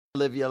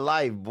Live your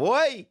life,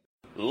 boy.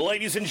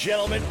 Ladies and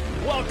gentlemen,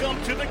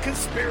 welcome to the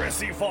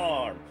Conspiracy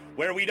Farm,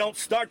 where we don't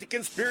start the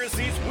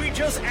conspiracies, we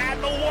just add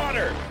the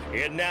water.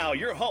 And now,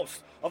 your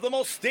host of the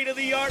most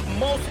state-of-the-art,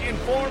 most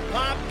informed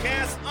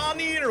podcast on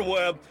the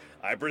interweb,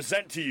 I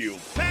present to you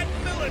Pat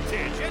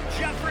Miletich and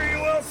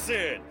Jeffrey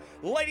Wilson.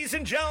 Ladies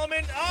and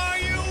gentlemen, are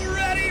you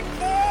ready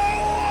for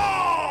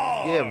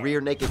war? Yeah,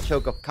 rear naked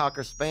choke a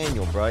Cocker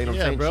Spaniel, bro. You know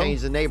what I'm saying? Bro.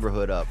 Change the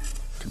neighborhood up.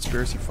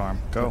 Conspiracy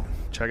Farm. Go.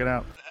 Check it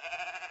out.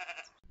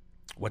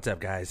 What's up,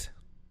 guys?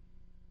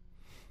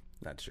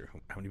 Not sure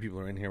how many people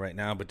are in here right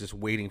now, but just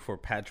waiting for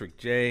Patrick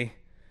J,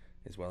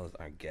 as well as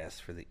our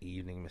guest for the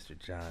evening, Mr.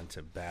 John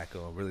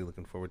Tobacco. Really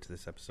looking forward to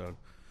this episode.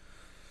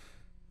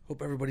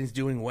 Hope everybody's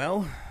doing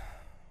well.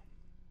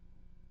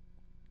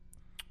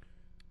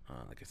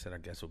 Like I said, our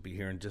guest will be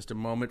here in just a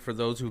moment. For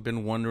those who've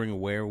been wondering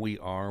where we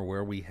are,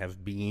 where we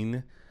have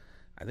been,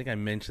 I think I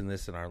mentioned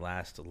this in our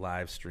last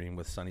live stream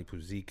with Sonny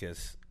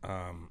Puzikas.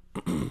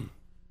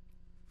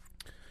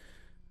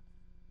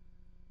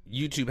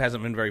 YouTube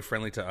hasn't been very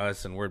friendly to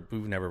us, and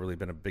we've never really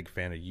been a big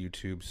fan of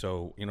YouTube.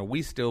 So,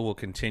 we still will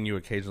continue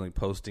occasionally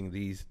posting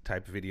these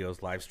type of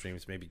videos, live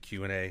streams, maybe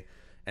Q&A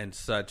and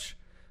such.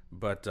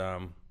 But,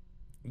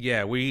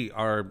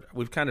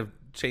 we've kind of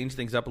changed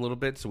things up a little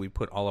bit. So we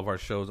put all of our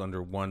shows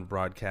under one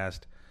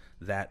broadcast,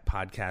 that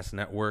podcast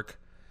network.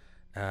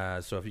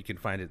 So if you can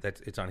find it,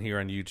 it's on here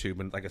on YouTube.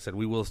 And like I said,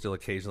 we will still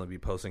occasionally be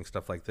posting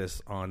stuff like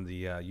this on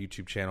the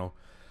YouTube channel.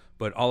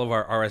 But all of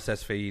our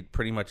RSS feed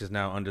pretty much is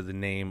now under the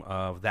name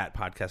of That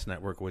Podcast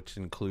Network, which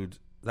includes,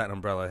 that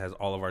umbrella has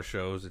all of our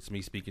shows. It's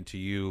me speaking to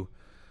you,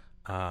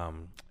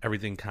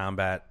 Everything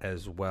Combat,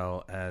 as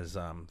well as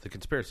The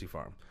Conspiracy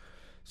Farm.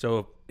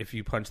 So if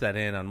you punch that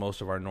in on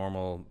most of our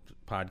normal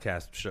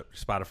podcasts,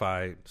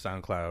 Spotify,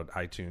 SoundCloud,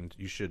 iTunes,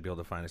 you should be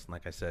able to find us. And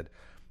like I said,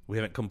 we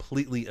haven't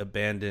completely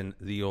abandoned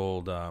the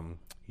old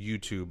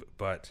YouTube,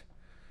 but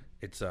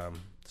it's,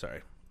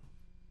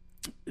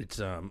 It's,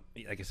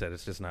 like I said,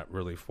 it's just not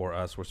really for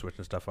us. We're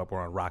switching stuff up.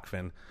 We're on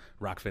Rockfin,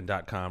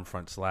 rockfin.com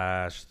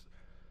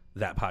 /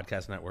 That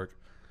Podcast Network,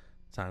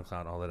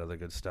 SoundCloud, all that other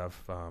good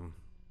stuff.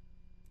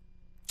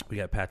 We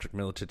got Patrick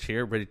Miletich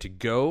here, ready to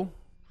go.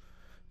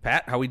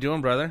 Pat, how we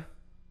doing, brother?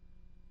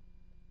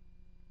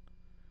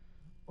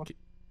 What's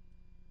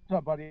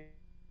up, buddy?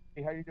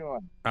 Hey, how you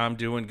doing? I'm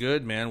doing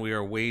good, man. We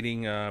are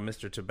waiting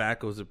Mr.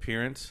 Tobacco's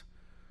appearance.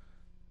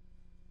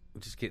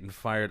 Just getting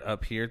fired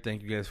up here.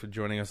 Thank you guys for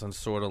joining us on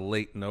sort of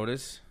late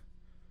notice.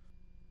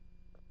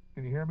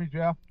 Can you hear me,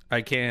 Jeff?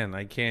 I can.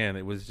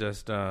 It was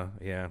just,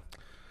 They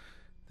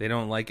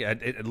don't like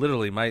it. It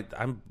literally,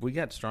 we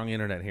got strong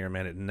internet here,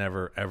 man. It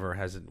never, ever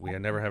hasn't. We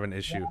never have an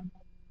issue. Yeah,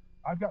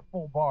 I've got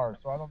full bars,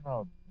 so I don't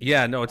know.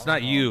 Yeah, no, it's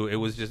not you. It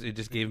was just, it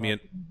just gave me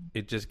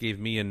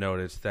a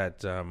notice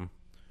that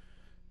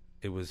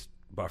it was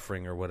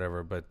buffering or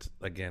whatever. But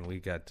again, we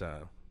got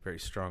very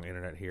strong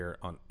internet here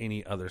on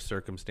any other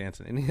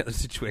circumstance and any other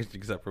situation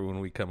except for when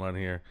we come on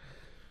here.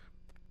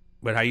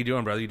 But how you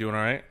doing, brother? You doing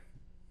all right?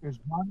 Is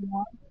Johnny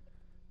on?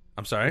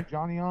 I'm sorry? Is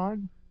Johnny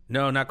on?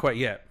 No, not quite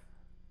yet.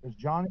 Is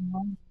Johnny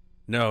on?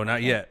 No,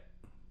 not yet.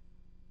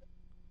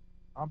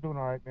 I'm doing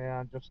all right,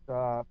 man. Just,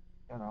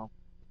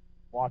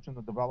 watching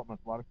the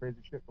developments. A lot of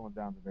crazy shit going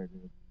down today,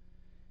 dude.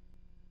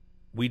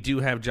 We do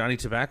have Johnny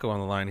Tobacco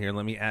on the line here.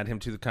 Let me add him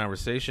to the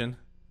conversation.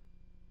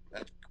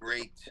 That's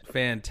great.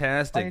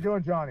 Fantastic. How you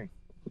doing, Johnny?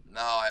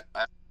 No,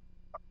 I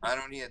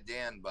don't hear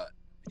Dan, but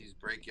he's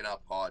breaking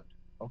up hard.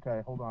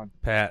 Okay, hold on.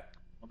 Pat.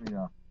 Let me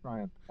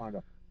try and find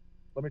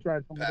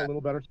a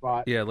little better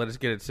spot. Yeah, let us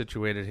get it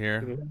situated Can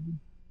here. you hear me?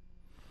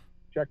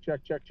 Check. Can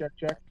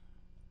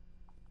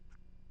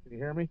you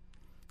hear me?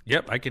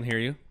 Yep, I can hear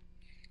you.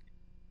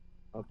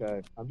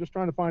 Okay. I'm just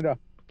trying to find a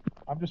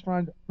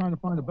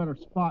better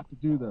spot to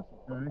do this,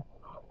 okay?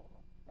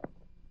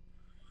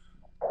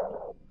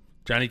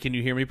 Johnny, can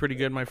you hear me pretty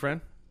good, my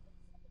friend?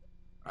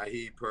 I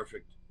hear you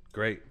perfect.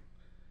 Great.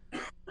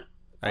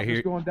 I'm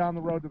just going down the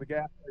road to the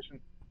gas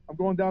station. I'm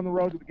going down the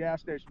road to the gas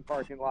station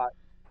parking lot.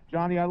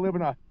 Johnny, I live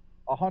in a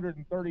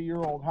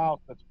 130-year-old house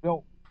that's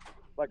built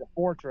like a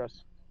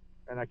fortress,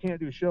 and I can't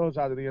do shows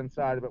out of the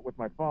inside of it with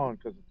my phone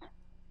because it's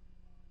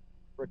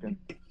freaking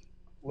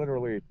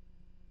literally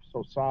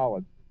so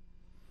solid.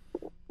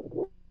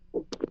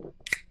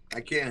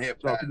 I can't hear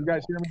So Pat. can you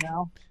guys hear me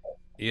now?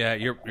 Yeah,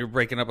 you're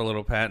breaking up a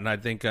little, Pat, and I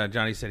think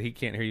Johnny said he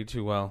can't hear you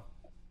too well.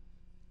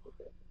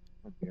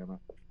 Oh, damn it.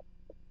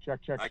 Check.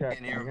 I can't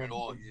hear him at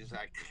all.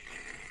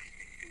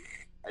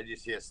 I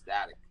just hear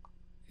static.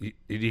 Did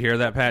you hear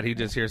that, Pat? He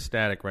just hears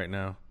static right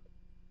now.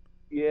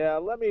 Yeah,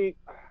 I'm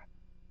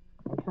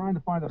trying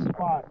to find a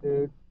spot,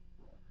 dude.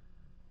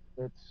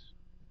 Trying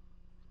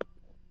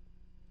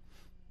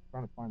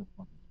to find a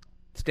spot.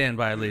 Stand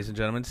by, ladies and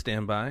gentlemen.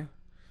 Stand by.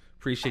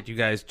 Appreciate you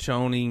guys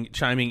chiming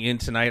in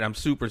tonight. I'm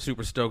super,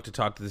 super stoked to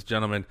talk to this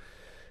gentleman.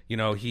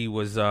 He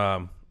was,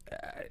 as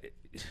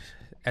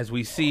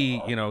we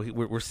see,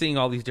 we're seeing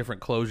all these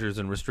different closures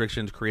and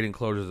restrictions, creating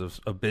closures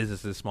of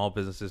businesses, small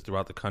businesses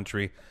throughout the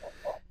country.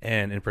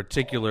 And in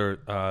particular,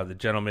 the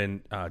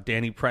gentleman,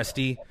 Danny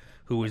Presti,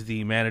 who is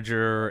the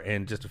manager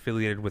and just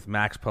affiliated with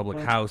Max Public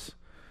House.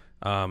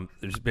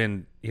 There's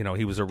been,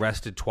 he was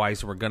arrested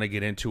twice, and we're going to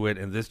get into it.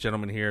 And this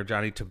gentleman here,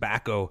 Johnny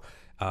Tobacco,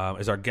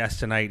 is our guest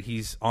tonight.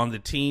 He's on the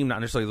team,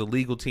 not necessarily the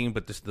legal team,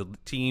 but the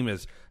team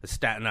is a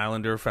Staten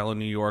Islander, fellow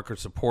New Yorker,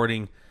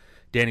 supporting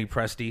Danny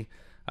Presti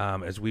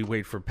as we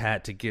wait for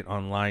Pat to get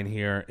online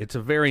here. It's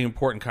a very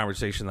important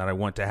conversation that I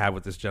want to have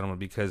with this gentleman,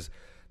 because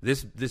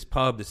this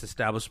pub, this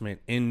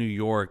establishment in New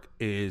York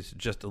is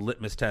just a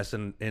litmus test,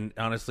 and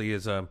honestly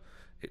is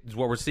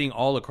what we're seeing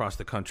all across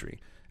the country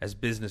as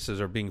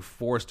businesses are being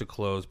forced to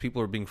close.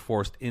 People are being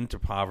forced into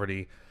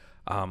poverty,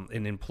 an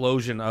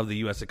implosion of the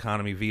U.S.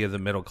 economy via the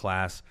middle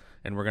class.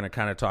 And we're going to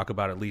kind of talk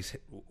about at least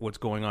what's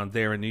going on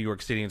there in New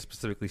York City and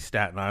specifically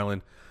Staten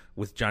Island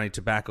with Johnny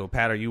Tobacco.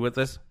 Pat, are you with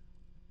us?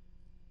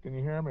 Can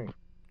you hear me?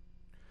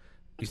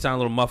 You sound a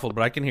little muffled,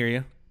 but I can hear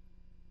you.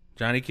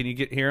 Johnny, can you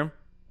hear him?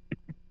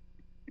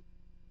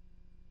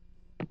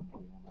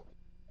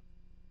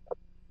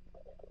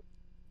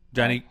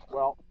 Johnny?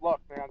 Well,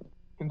 look, man,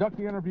 conduct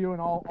the interview and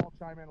I'll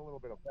chime in a little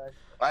bit, okay?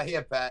 I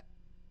hear Pat.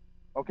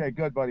 Okay,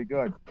 good, buddy,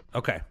 good.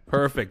 Okay,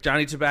 perfect.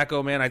 Johnny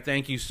Tobacco, man, I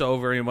thank you so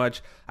very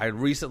much. I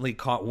recently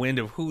caught wind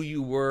of who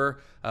you were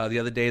the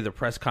other day, the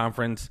press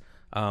conference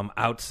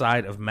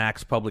outside of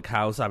Max Public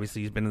House.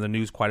 Obviously, he's been in the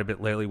news quite a bit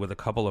lately with a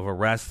couple of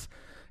arrests.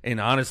 And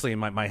honestly,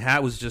 my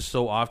hat was just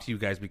so off to you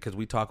guys, because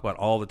we talk about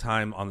all the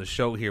time on the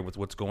show here with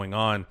what's going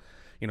on.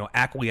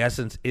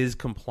 Acquiescence is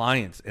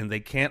compliance, and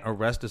they can't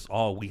arrest us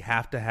all. We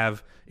have to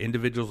have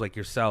individuals like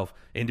yourself,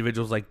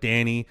 individuals like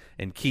Danny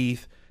and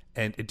Keith,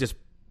 and it just,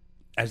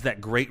 as that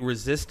great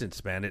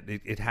resistance, man,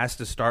 it has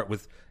to start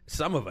with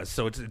some of us.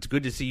 So it's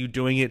good to see you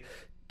doing it.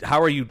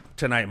 How are you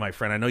tonight, my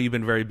friend? I know you've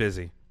been very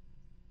busy.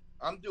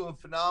 I'm doing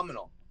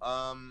phenomenal.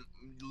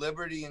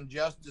 Liberty and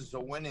justice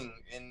are winning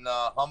in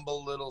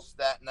humble little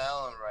Staten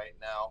Island right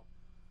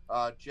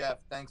now. Jeff,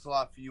 thanks a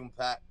lot for you and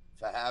Pat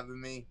for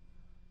having me.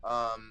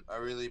 I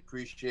really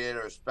appreciate it.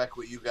 I respect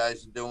what you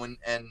guys are doing,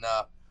 and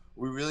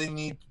we really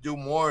need to do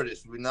more of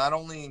this. We not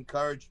only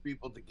encourage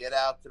people to get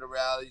out to the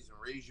rallies and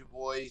raise your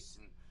voice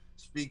and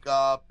speak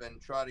up and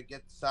try to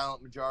get the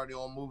silent majority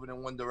all moving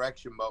in one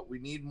direction, but we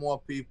need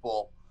more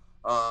people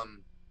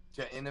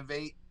to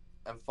innovate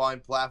and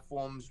find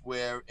platforms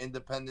where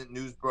independent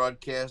news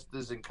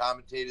broadcasters and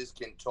commentators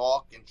can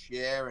talk and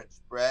share and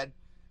spread.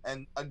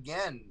 And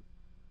again,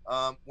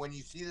 when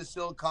you see the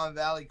Silicon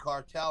Valley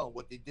cartel and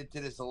what they did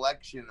to this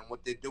election and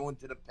what they're doing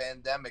to the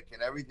pandemic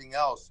and everything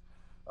else,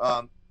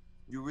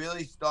 you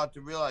really start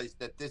to realize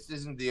that this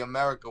isn't the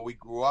America we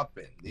grew up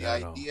in. The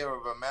idea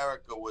of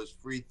America was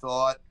free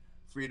thought,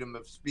 freedom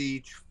of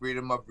speech,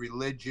 freedom of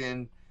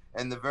religion,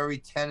 and the very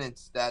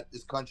tenets that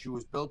this country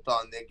was built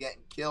on. They're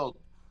getting killed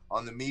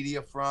on the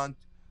media front.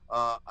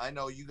 I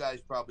know you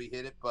guys probably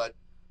hit it, but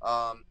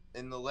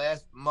in the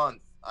last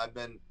month, I've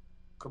been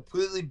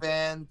completely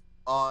banned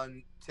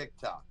on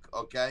TikTok,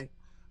 okay?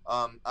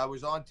 I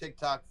was on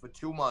TikTok for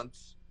 2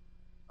 months.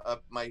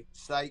 My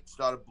site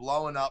started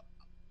blowing up,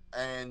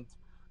 and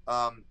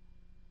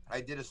I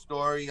did a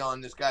story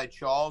on this guy,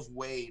 Charles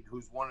Wade,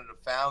 who's one of the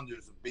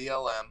founders of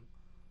BLM,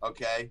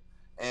 okay?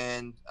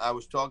 And I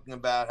was talking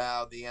about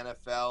how the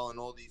NFL and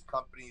all these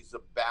companies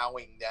are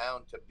bowing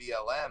down to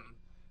BLM.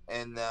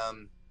 And,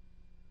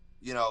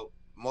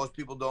 most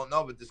people don't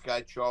know, but this guy,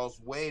 Charles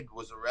Wade,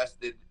 was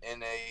arrested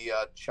in a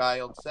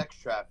child sex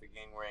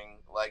trafficking ring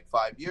like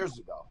 5 years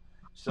ago.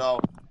 So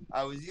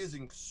I was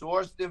using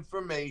sourced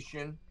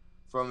information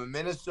from a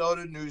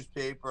Minnesota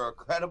newspaper, a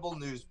credible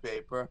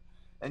newspaper,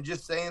 and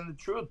just saying the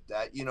truth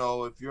that,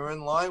 if you're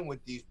in line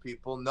with these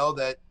people, know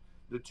that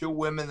the two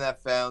women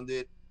that found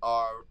it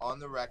are on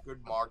the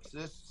record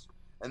Marxists.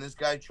 And this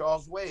guy,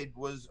 Charles Wade,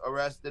 was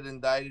arrested,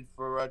 indicted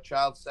for a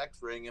child sex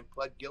ring and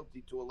pled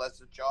guilty to a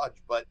lesser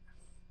charge. But,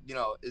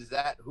 is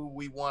that who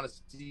we want to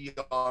see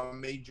our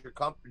major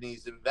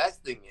companies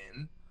investing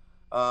in?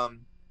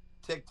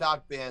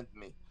 TikTok banned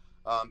me.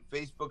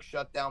 Facebook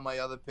shut down my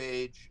other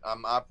page.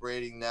 I'm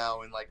operating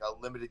now in like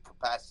a limited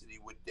capacity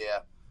with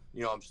their,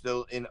 I'm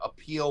still in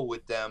appeal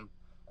with them.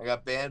 I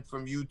got banned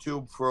from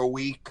YouTube for a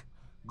week.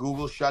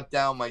 Google shut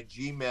down my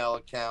Gmail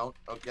account.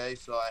 Okay,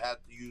 so I had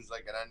to use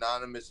like an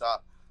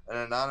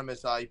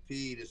anonymous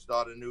IP to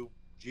start a new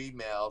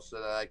Gmail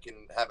so that I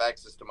can have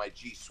access to my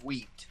G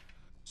Suite.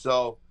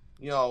 So,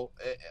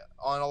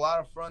 on a lot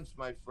of fronts,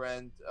 my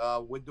friend,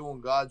 we're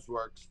doing God's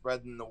work,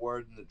 spreading the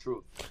word and the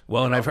truth.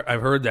 Well, and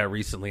I've heard that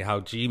recently,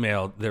 how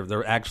Gmail,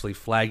 they're actually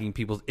flagging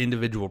people's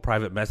individual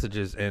private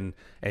messages and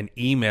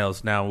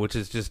emails now, which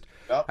is just,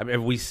 yep. I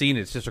mean, we've seen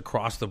it's just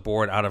across the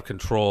board, out of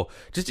control.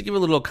 Just to give a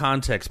little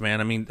context,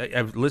 man, I mean,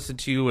 I've listened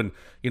to you, and,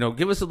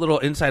 give us a little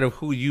insight of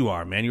who you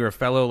are, man. You're a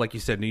fellow, like you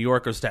said, New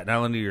Yorker, Staten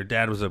Islander. Your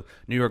dad was a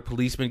New York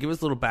policeman. Give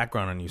us a little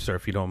background on you, sir,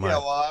 if you don't mind. Yeah,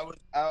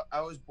 well,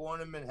 I was born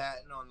in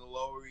Manhattan on the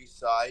Lower East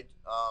Side.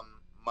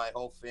 My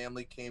whole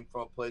family came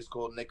from a place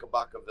called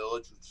Knickerbocker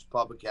Village, which is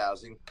public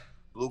housing,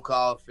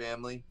 blue-collar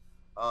family.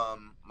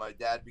 My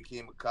dad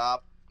became a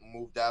cop,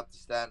 moved out to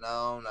Staten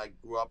Island. I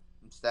grew up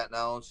in Staten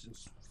Island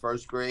since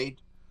first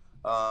grade.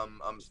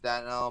 I'm a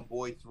Staten Island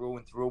boy through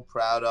and through,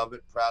 proud of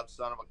it, proud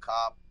son of a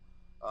cop.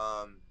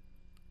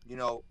 You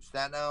know,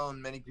 Staten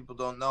Island, many people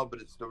don't know, but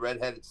it's the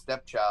redheaded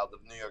stepchild of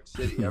New York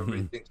City.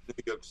 Everybody thinks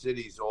New York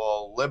City's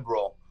all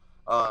liberal.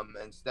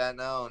 And Staten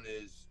Island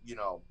is, you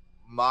know,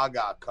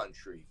 MAGA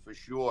country for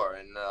sure.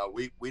 And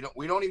we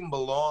don't even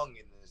belong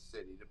in this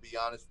city, to be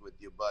honest with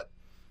you. But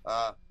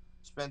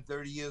spent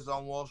 30 years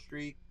on Wall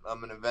Street.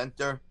 I'm an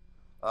inventor.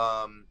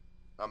 I'm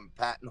a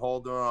patent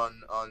holder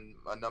on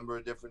a number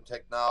of different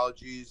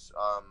technologies.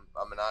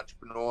 I'm an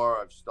entrepreneur.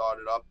 I've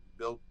started up,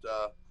 built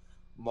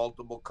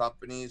multiple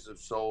companies. I've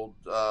sold,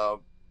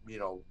 you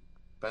know,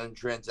 been in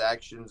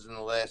transactions in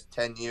the last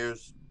 10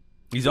 years.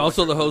 He's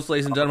also the host,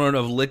 ladies and gentlemen,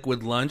 of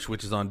Liquid Lunch,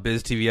 which is on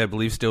Biz TV, I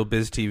believe, still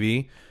Biz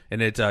TV,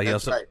 and it's he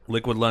also right.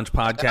 Liquid Lunch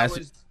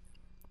podcast.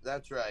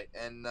 That's right,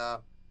 and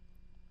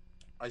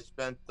I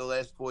spent the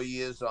last 4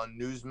 years on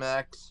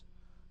Newsmax.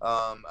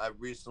 I've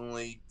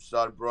recently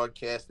started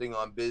broadcasting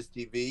on Biz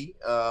TV,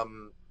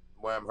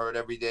 where I'm heard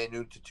every day,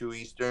 noon to 2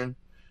 Eastern,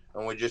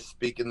 and we're just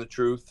speaking the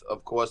truth,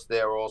 of course,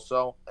 there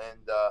also.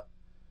 And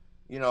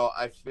you know,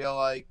 I feel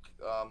like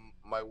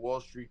my Wall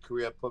Street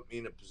career put me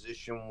in a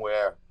position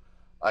where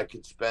I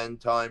could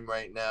spend time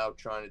right now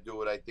trying to do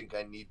what I think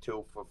I need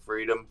to for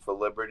freedom, for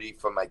liberty,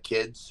 for my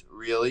kids,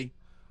 really.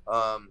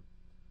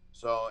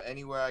 So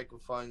anywhere I can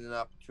find an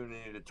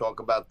opportunity to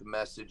talk about the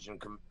message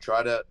and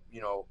try to,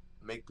 you know,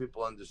 make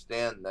people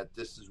understand that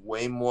this is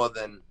way more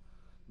than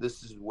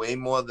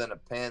a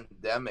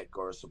pandemic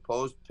or a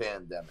supposed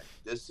pandemic.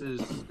 This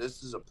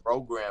is a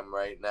program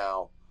right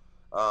now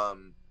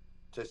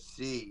to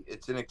see.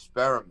 It's an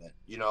experiment,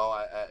 you know.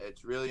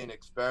 It's really an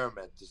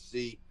experiment to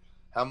see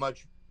how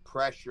much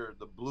pressure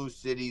the blue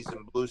cities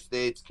and blue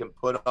states can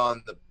put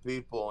on the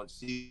people and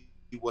see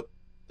what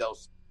they'll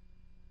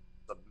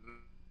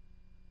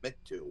submit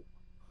to.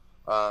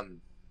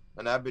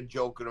 And I've been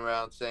joking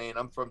around saying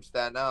I'm from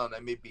Staten Island.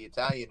 I may be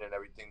Italian and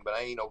everything, but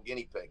I ain't no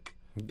guinea pig.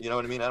 You know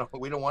what I mean?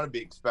 We don't want to be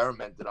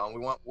experimented on. We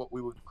want what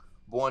we were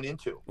born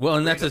into. Well,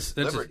 and that's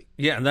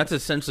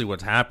essentially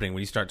what's happening when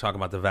you start talking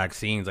about the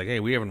vaccines. Like, hey,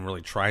 we haven't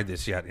really tried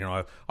this yet. You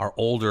know, our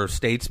older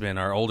statesmen,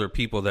 our older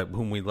people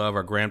whom we love,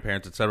 our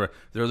grandparents, et cetera,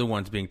 they're the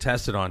ones being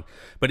tested on.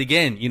 But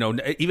again, you know,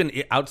 even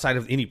outside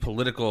of any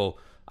political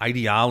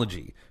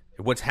ideology,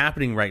 what's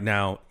happening right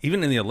now,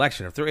 even in the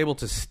election, if they're able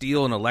to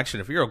steal an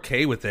election, if you're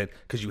okay with it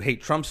because you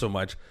hate Trump so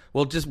much,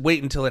 well, just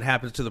wait until it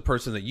happens to the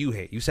person that you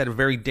hate. You set a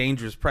very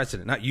dangerous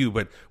precedent. Not you,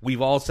 but we've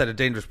all set a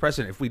dangerous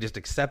precedent if we just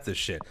accept this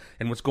shit.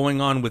 And what's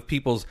going on with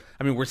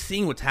we're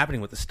seeing what's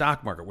happening with the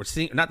stock market. We're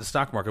seeing, not the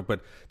stock market,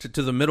 but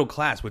to the middle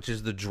class, which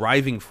is the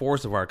driving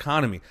force of our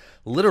economy,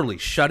 literally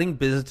shutting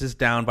businesses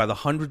down by the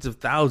hundreds of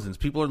thousands.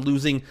 People are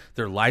losing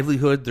their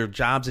livelihood, their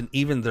jobs, and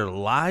even their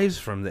lives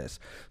from this.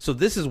 So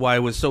this is why I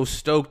was so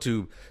stoked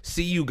to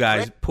see you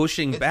guys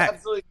pushing back. It's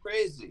absolutely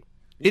crazy.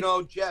 You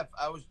know, Jeff,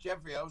 I was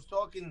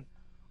talking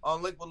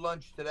on Liquid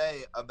Lunch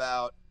today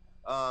about,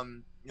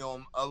 you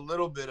know, a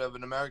little bit of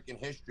an American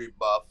history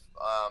buff.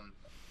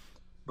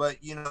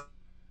 But, you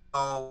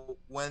know,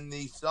 when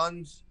the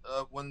Sons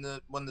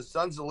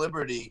of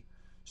Liberty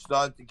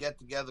started to get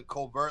together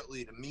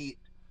covertly to meet,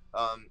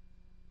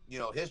 you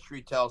know,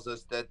 history tells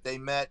us that they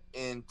met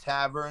in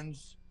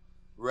taverns,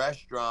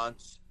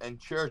 restaurants, and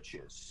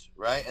churches,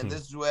 right? And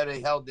this is where they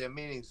held their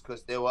meetings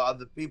because there were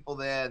other people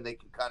there and they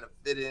could kind of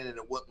fit in and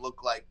it wouldn't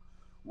look like,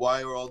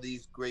 why are all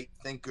these great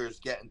thinkers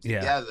getting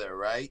together,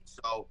 right?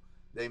 So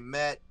they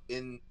met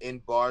in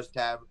bars,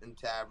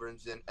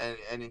 taverns,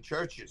 and in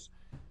churches.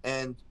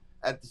 And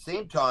at the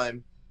same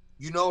time,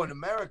 you know, in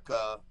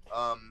America,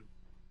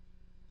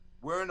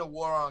 we're in a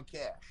war on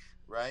cash,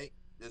 right?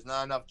 There's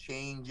not enough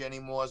change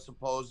anymore,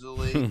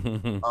 supposedly.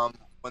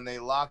 When they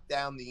lock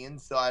down the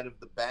inside of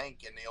the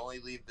bank and they only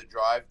leave the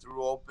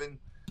drive-through open,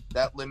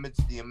 that limits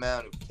the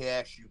amount of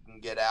cash you can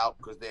get out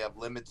because they have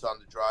limits on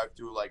the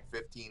drive-through, like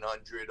 $1,500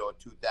 or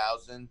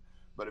 $2,000.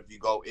 But if you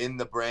go in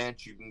the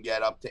branch, you can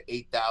get up to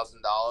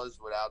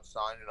 $8,000 without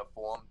signing a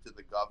form to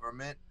the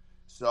government.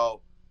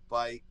 So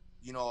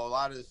you know, a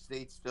lot of the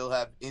states still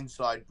have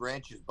inside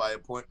branches by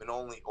appointment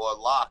only or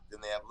locked,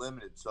 and they have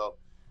limited. So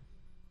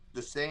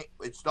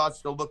it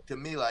starts to look to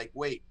me like,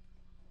 wait,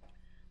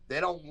 they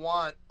don't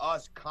want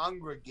us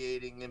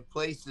congregating in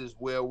places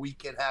where we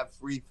can have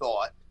free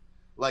thought,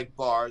 like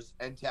bars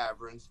and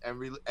taverns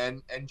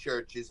and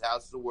churches,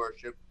 houses of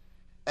worship.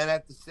 And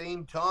at the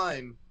same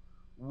time,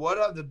 what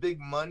are the big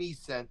money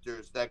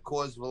centers that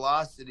cause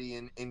velocity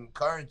in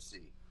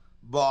currency?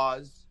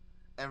 Bars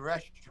and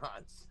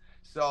restaurants.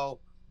 So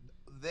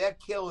they're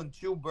killing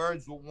two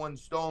birds with one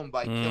stone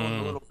by killing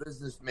a little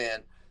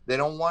businessman. They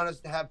don't want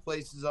us to have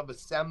places of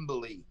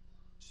assembly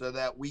so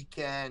that we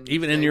can...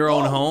 Even in your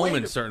own home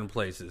in certain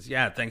places.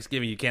 Yeah,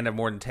 Thanksgiving, you can't have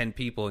more than 10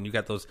 people, and you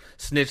got those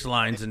snitch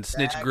lines and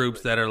snitch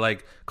groups that are,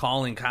 like,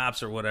 calling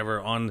cops or whatever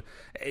on...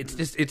 It's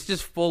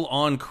just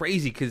full-on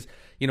crazy, because,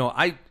 you know,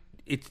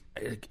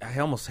 I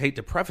almost hate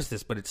to preface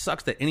this, but it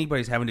sucks that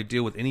anybody's having to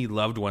deal with any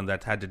loved one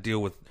that's had to deal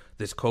with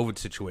this COVID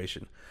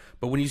situation.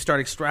 But when you start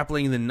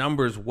extrapolating the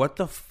numbers, what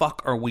the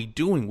fuck are we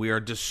doing? We are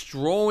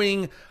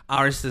destroying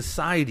our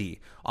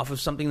society off of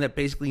something that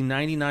basically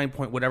 99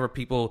 point whatever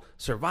people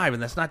survive.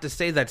 And that's not to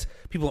say that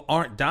people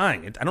aren't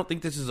dying. I don't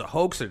think this is a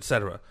hoax,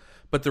 etc.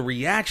 But the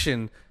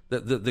reaction,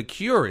 the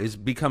cure is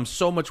become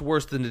so much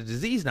worse than the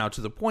disease now,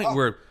 to the point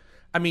where,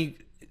 I mean,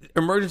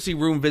 emergency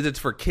room visits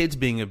for kids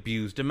being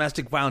abused,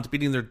 domestic violence,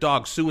 beating their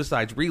dogs,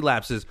 suicides,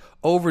 relapses,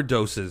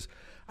 overdoses.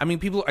 I mean,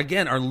 people,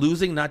 again, are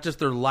losing not just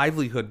their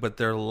livelihood, but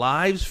their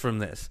lives from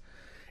this.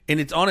 And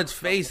it's on its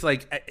face,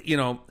 like, you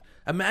know,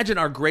 imagine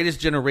our greatest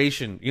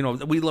generation. You know,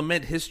 we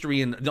lament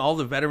history and all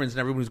the veterans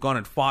and everyone who's gone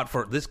and fought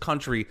for this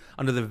country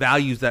under the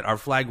values that our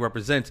flag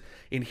represents.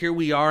 And here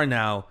we are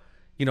now,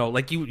 you know,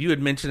 like you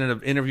had mentioned in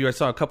an interview I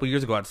saw a couple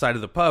years ago outside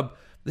of the pub,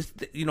 this,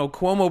 you know,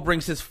 Cuomo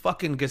brings his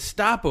fucking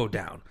Gestapo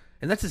down.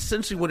 And that's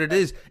essentially what it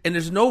is. And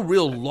there's no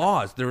real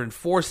laws they're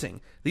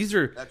enforcing.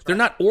 They're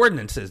not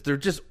ordinances. They're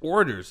just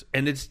orders.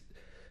 And they're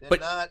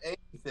not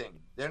anything.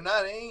 They're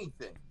not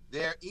anything.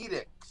 They're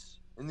edicts.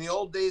 In the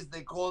old days,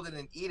 they called it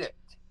an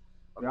edict.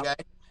 Okay.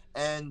 Yep.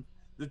 And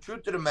the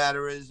truth of the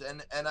matter is,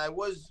 and I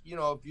was, you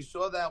know, if you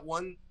saw that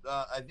one,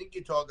 I think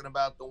you're talking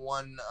about the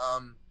one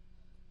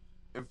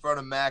in front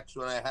of Max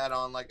when I had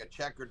on like a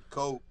checkered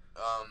coat.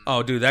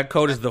 Oh, dude, that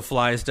coat is the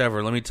flyest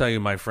ever. Let me tell you,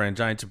 my friend,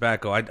 Giant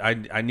Tobacco.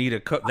 I need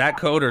that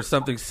coat or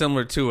something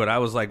similar to it. I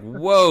was like,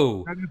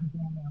 whoa.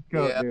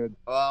 Yeah. Dude.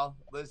 Well,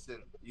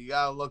 listen, you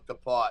gotta look the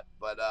part,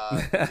 but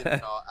you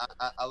know,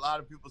 a lot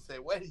of people say,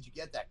 "Where did you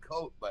get that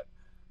coat?" But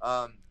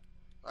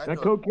that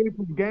coat came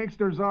from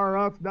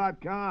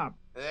GangstersRUs.com.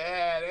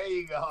 Yeah, there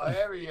you go.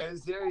 There he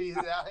is.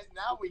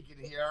 Now we can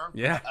hear him.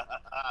 Yeah.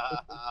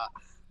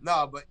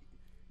 No, but.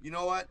 You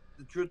know what?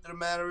 The truth of the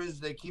matter is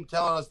they keep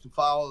telling us to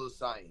follow the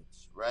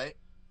science, right?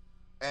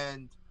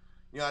 And,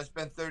 you know, I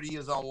spent 30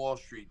 years on Wall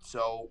Street,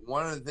 so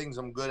one of the things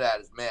I'm good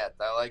at is math.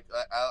 I like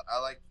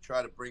to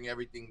try to bring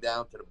everything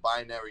down to the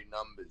binary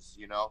numbers,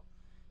 you know?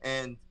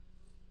 And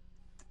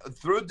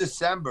through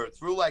December,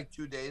 through like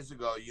 2 days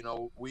ago, you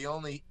know,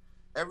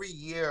 every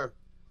year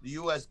the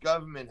U.S.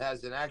 government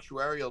has an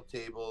actuarial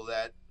table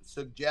that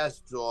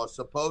suggests or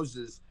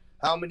supposes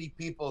how many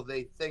people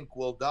they think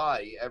will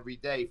die every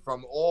day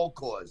from all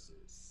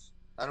causes.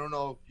 I don't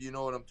know if you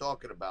know what I'm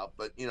talking about,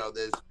 but, you know,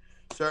 there's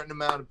a certain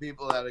amount of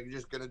people that are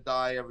just going to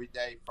die every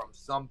day from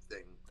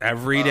something.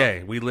 Every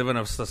day. We live in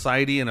a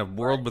society and a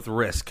world with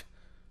risk.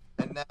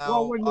 And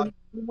now, well,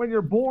 when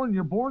you're born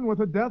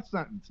with a death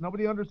sentence.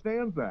 Nobody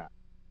understands that.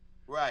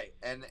 Right.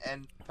 And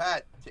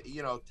Pat,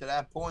 you know, to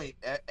that point,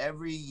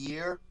 every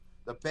year,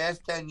 the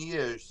past 10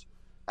 years,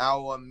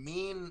 our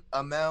mean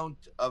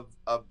amount of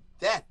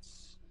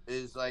deaths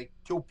is like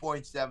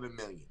 2.7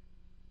 million.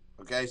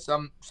 Okay,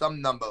 some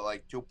number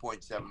like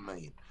 2.7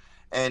 million,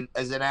 and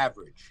as an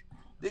average,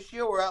 this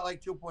year we're at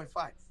like 2.5.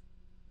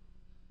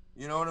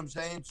 You know what I'm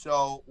saying?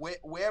 So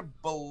we're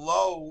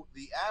below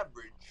the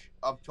average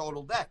of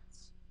total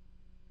deaths.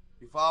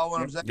 You follow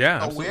what I'm saying? Yeah,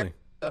 so absolutely.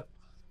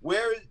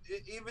 Where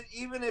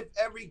even if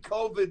every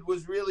COVID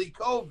was really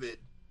COVID,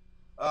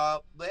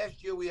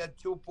 last year we had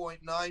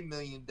 2.9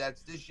 million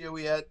deaths. This year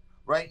we had,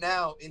 right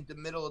now in the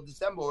middle of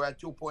December, we're at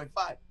 2.5.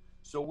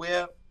 So we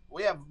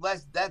have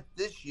less death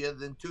this year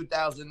than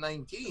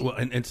 2019. Well,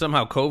 and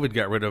somehow COVID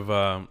got rid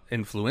of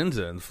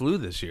influenza and flu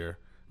this year,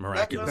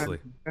 miraculously.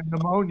 And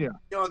pneumonia.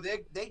 You know,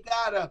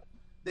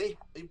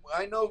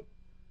 I know,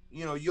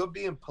 you know, you're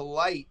being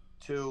polite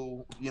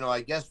to, you know,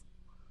 I guess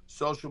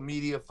social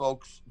media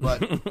folks, but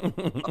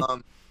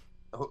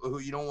who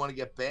you don't want to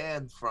get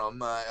banned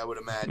from, I would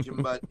imagine.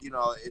 But, you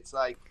know, it's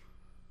like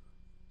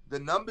the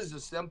numbers are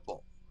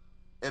simple.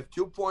 If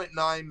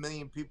 2.9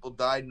 million people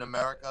died in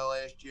America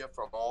last year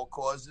from all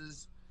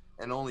causes,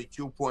 and only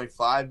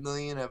 2.5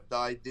 million have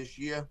died this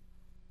year,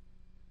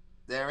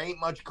 there ain't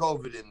much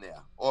COVID in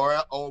there.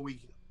 Or we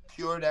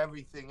cured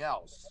everything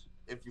else,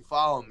 if you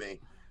follow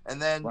me.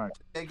 And then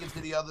take it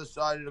to the other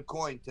side of the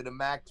coin, to the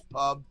Max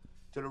Pub,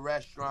 to the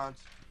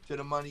restaurants, to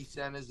the money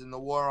centers, and the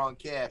war on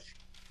cash.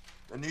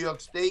 The New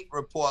York State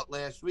report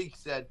last week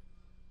said,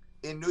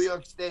 in New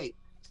York State,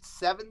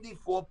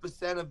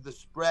 74% of the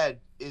spread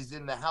is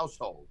in the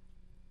household,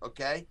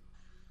 okay?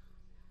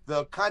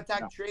 The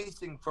contact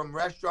tracing from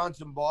restaurants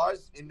and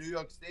bars in New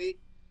York State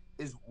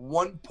is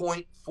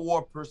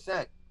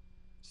 1.4%.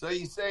 So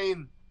you're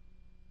saying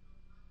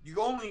you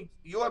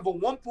have a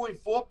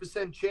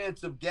 1.4%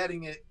 chance of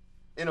getting it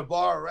in a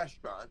bar or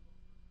restaurant,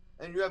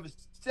 and you have a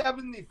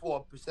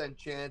 74%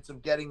 chance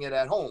of getting it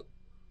at home.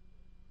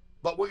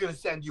 But we're going to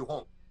send you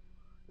home.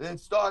 And then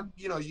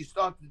you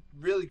start to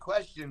really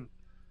question,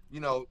 you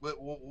know,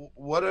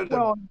 what are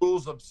the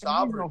rules of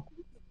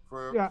sovereignty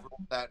for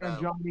that now? And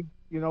Johnny,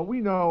 you know,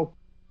 we know,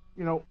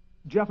 you know,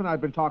 Jeff and I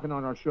have been talking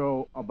on our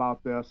show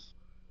about this.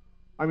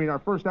 I mean, our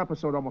first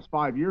episode almost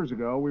 5 years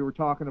ago, we were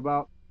talking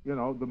about, you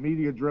know, the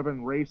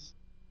media-driven race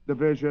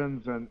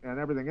divisions and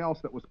everything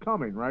else that was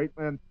coming, right?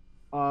 And,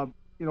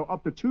 you know,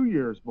 up to 2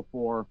 years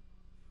before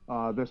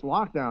this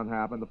lockdown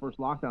happened, the first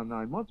lockdown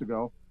 9 months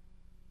ago,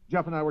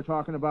 Jeff and I were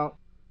talking about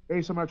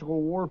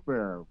asymmetrical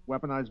warfare,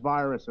 weaponized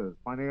viruses,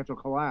 financial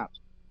collapse.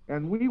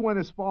 And we went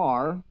as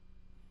far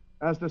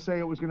as to say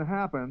it was going to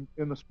happen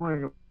in the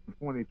spring of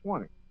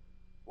 2020.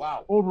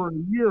 Wow. Over a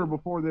year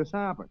before this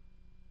happened.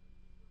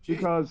 Jeez.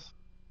 Because,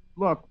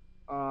 look,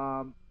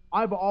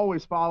 I've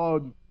always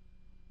followed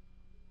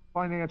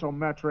financial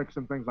metrics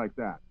and things like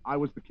that. I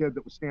was the kid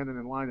that was standing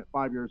in line at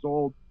 5 years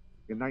old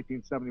in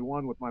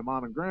 1971 with my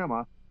mom and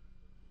grandma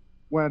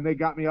when they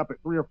got me up at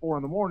 3 or 4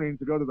 in the morning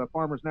to go to the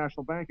Farmers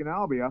National Bank in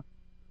Albia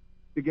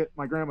to get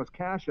my grandma's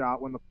cash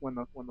out when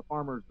the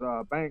farmers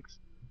banks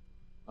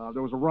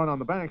there was a run on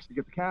the banks to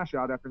get the cash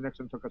out after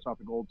Nixon took us off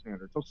the gold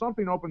standard. So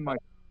something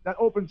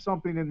opened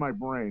something in my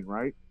brain,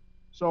 right?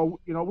 So,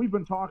 we've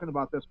been talking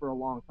about this for a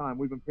long time.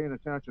 We've been paying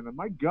attention, and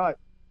my gut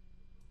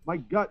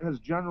has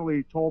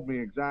generally told me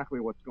exactly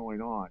what's going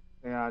on.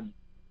 And,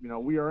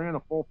 we are in a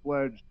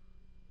full-fledged,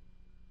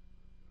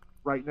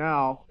 right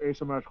now,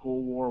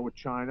 asymmetrical war with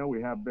China.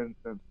 We have been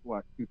since,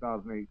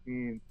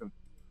 2018, since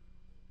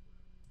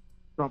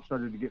Trump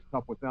started to get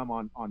tough with them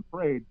on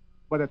trade.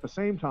 But at the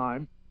same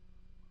time,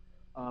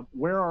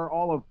 where are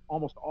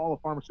almost all of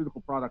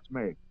pharmaceutical products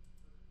made?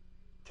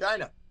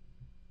 China.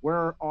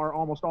 Where are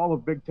almost all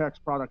of big tech's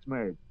products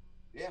made?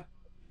 Yeah,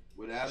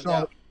 without a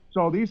doubt.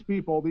 So these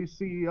people, these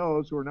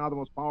CEOs who are now the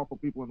most powerful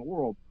people in the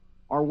world,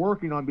 are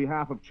working on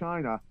behalf of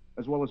China,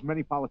 as well as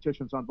many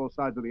politicians on both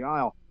sides of the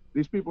aisle.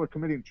 These people are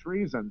committing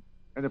treason.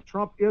 And if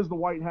Trump is the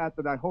white hat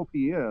that I hope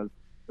he is,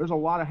 there's a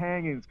lot of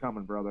hangings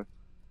coming, brother.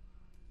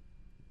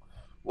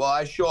 Well,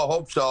 I sure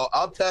hope so.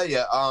 I'll tell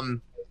you,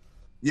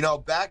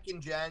 back in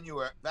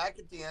January, back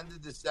at the end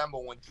of December,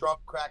 when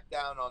Trump cracked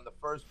down on the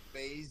first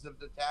phase of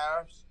the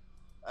tariffs,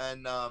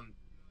 and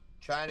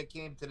China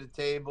came to the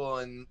table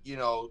and,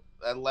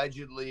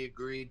 allegedly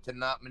agreed to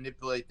not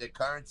manipulate their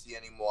currency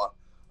anymore.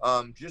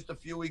 Just a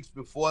few weeks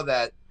before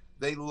that,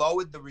 they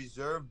lowered the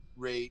reserve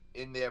rate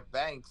in their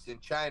banks in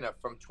China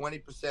from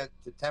 20%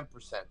 to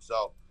 10%.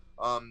 So,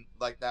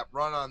 like that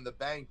run on the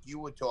bank you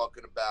were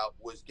talking about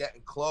was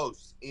getting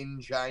close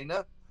in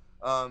China,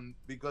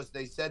 because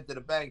they said to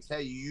the banks,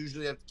 hey, you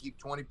usually have to keep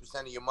 20%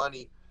 of your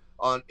money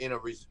on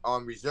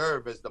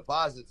reserve as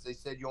deposits. They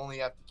said you only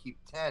have to keep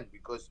 10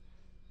 because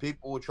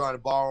people were trying to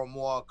borrow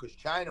more because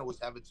China was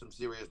having some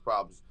serious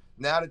problems.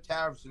 Now the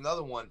tariff's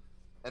another one.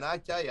 And I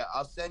tell you,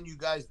 I'll send you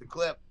guys the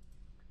clip.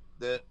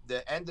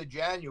 The end of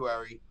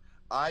January,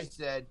 I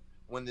said,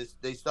 when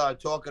they started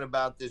talking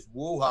about this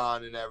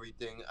Wuhan and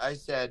everything, I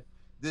said,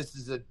 this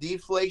is a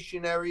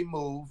deflationary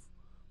move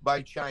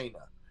by China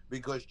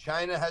because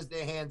China has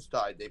their hands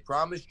tied. They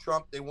promised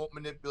Trump they won't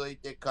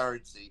manipulate their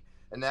currency,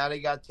 and now they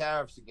got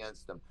tariffs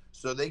against them.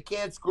 So they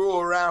can't screw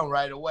around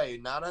right away,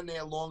 not on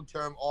their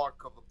long-term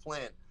arc of a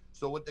plan.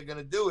 So what they're going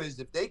to do is,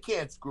 if they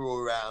can't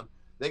screw around,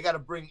 they got to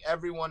bring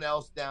everyone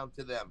else down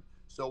to them.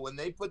 So when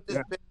they put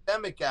this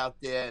pandemic out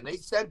there, and they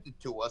sent it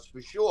to us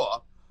for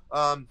sure,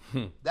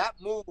 that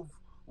move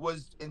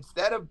was,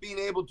 instead of being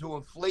able to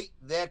inflate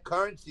their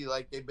currency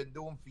like they've been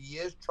doing for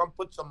years, Trump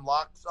put some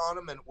locks on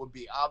them and it would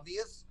be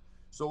obvious.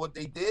 So what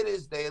they did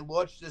is they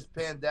launched this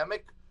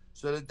pandemic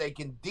so that they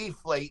can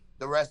deflate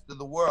the rest of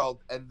the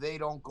world and they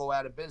don't go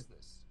out of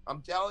business.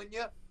 I'm telling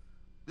you,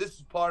 this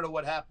is part of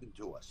what happened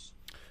to us.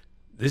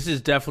 This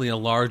is definitely a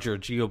larger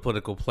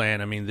geopolitical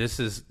plan. I mean, this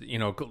is,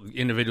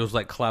 individuals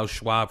like Klaus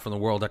Schwab from the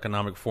World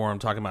Economic Forum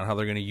talking about how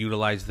they're going to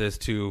utilize this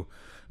to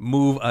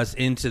move us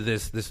into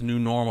this new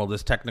normal,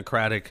 this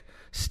technocratic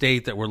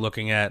state that we're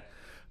looking at.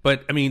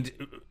 But I mean,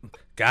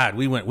 God,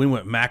 we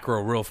went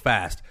macro real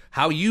fast.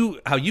 How you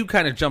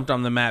kind of jumped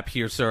on the map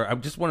here, sir? I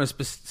just want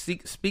to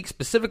speak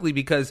specifically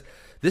because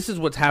this is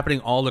what's happening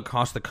all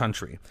across the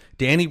country.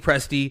 Danny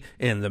Presti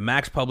in the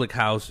Max Public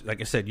House, like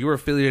I said, you were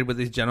affiliated with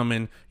these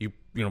gentlemen. You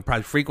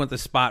probably frequent the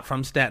spot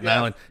from Staten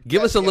Island.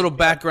 Give us a little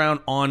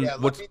background on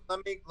what's.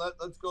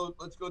 Let's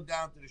go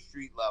down to the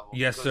street level.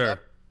 Yes, sir.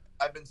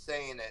 I've been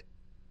saying it.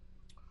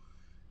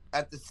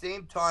 At the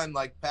same time,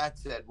 like Pat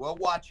said, we're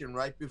watching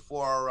right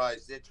before our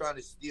eyes. They're trying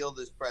to steal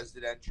this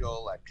presidential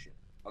election.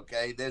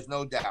 Okay, there's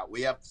no doubt.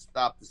 We have to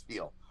stop the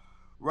steal.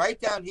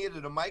 Right down here to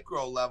the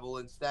micro level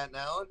in Staten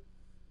Island,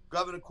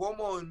 Governor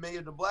Cuomo and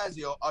Mayor de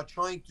Blasio are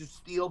trying to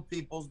steal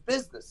people's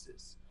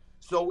businesses.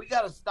 So we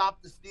got to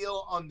stop the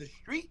steal on the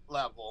street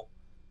level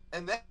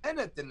and then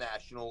at the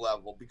national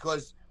level,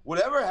 because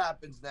whatever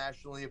happens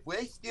nationally, if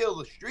we steal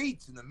the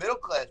streets and the middle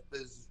class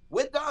business,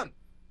 we're done.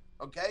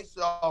 Okay,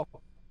 so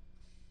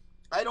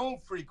I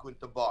don't frequent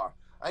the bar.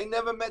 I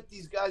never met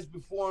these guys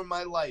before in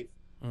my life.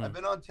 I've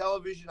been on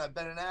television. I've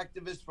been an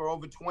activist for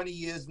over 20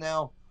 years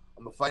now.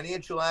 I'm a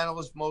financial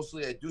analyst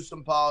mostly. I do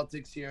some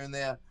politics here and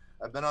there.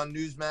 I've been on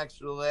Newsmax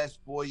for the last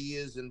 4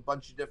 years in a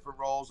bunch of different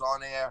roles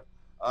on air.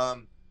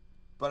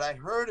 But I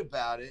heard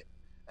about it,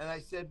 and I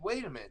said,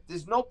 wait a minute.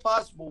 There's no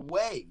possible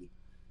way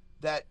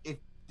that if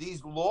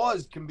these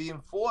laws can be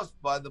enforced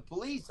by the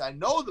police. I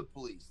know the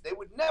police. They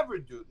would never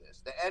do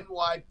this. The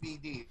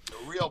NYPD, the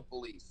real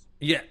police.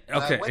 Yeah,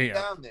 okay. I went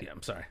down there. Yeah,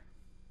 I'm sorry.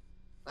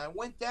 I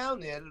went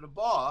down there to the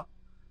bar,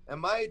 And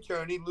my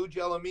attorney, Lou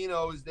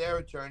Gelomino, is their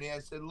attorney. I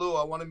said, Lou,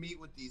 I want to meet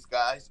with these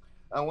guys.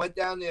 I went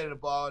down there to the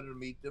bar to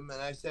meet them,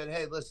 and I said,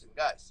 hey, listen,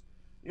 guys,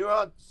 you're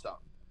on to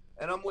something,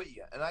 and I'm with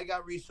you, and I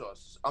got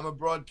resources. I'm a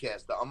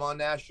broadcaster. I'm on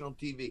national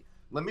TV.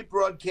 Let me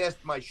broadcast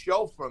my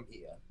show from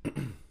here,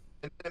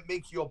 and it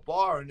makes your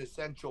bar an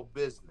essential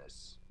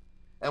business,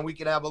 and we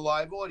can have a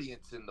live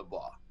audience in the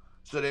bar.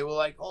 So they were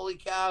like, holy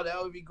cow,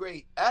 that would be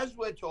great. As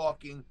we're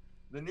talking,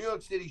 the New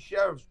York City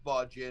Sheriff's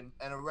barge in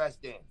and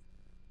arrest Andy.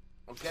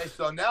 Okay,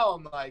 so now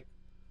I'm like,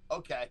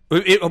 okay.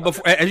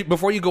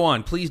 Before you go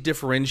on, please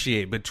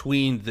differentiate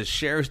between the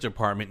Sheriff's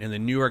Department and the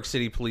New York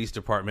City Police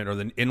Department, or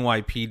the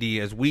NYPD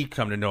as we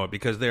come to know it,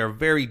 because they are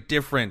very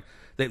different.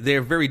 They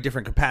are very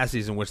different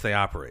capacities in which they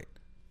operate.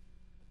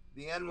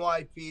 The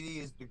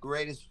NYPD is the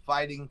greatest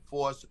fighting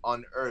force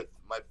on earth.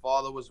 My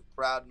father was a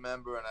proud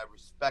member, and I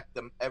respect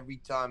them every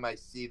time I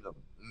see them.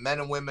 Men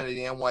and women of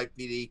the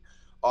NYPD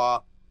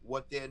are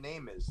what their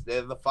name is.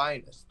 They're the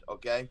finest,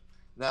 okay?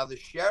 Now, the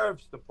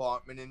Sheriff's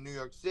Department in New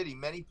York City,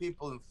 many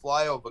people in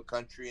flyover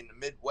country in the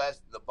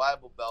Midwest and the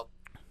Bible Belt,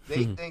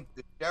 they think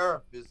the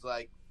sheriff is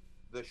like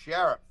the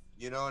sheriff.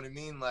 You know what I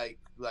mean? Like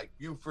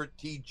Buford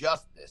T.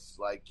 Justice.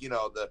 Like, you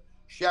know, the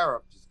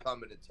sheriff is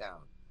coming to town.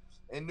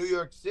 In New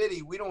York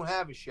City, we don't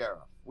have a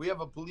sheriff. We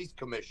have a police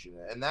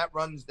commissioner, and that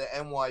runs the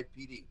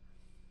NYPD.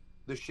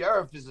 The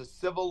sheriff is a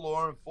civil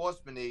law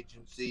enforcement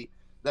agency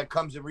that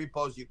comes and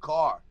repos your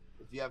car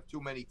if you have too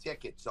many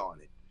tickets on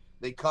it.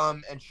 They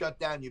come and shut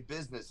down your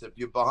business if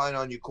you're behind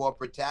on your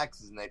corporate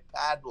taxes, and they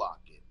padlock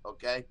it,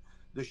 okay?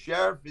 The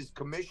sheriff is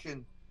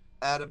commissioned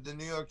out of the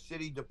New York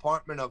City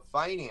Department of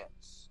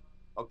Finance,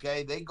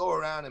 okay? They go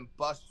around and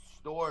bust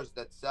stores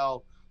that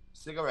sell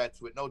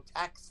cigarettes with no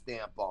tax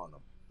stamp on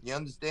them. You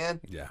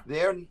understand? Yeah.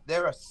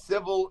 They're a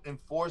civil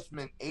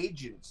enforcement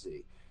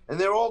agency, and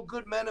they're all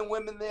good men and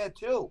women there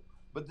too.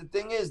 But the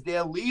thing is,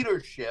 their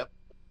leadership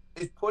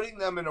is putting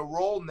them in a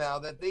role now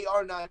that they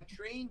are not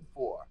trained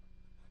for.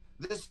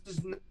 This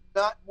is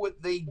not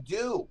what they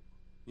do.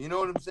 You know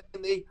what I'm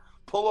saying? They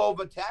pull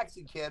over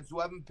taxi cabs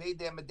who haven't paid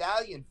their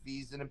medallion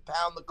fees and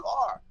impound the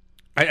car.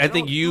 I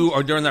think you,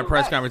 or during that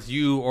press conference,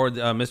 you or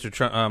Mr.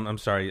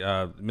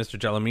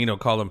 Gelomino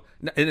called them,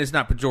 and it's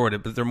not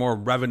pejorative, but they're more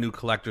revenue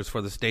collectors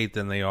for the state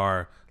than they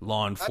are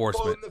law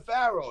enforcement. I call them the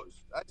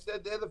pharaohs. I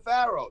said they're the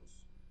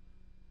pharaohs.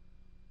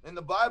 In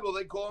the Bible,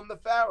 they call them the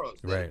pharaohs.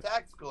 They're right.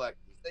 Tax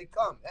collectors. They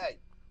come, hey,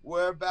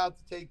 we're about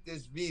to take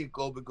this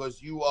vehicle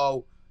because you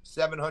owe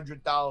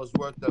 $700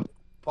 worth of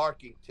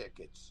parking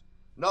tickets.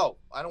 No,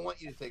 I don't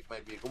want you to take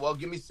my vehicle. Well,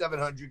 give me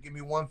 $700. Give me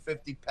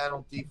 $150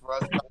 penalty for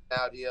us coming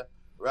out here,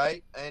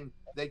 right? And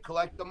they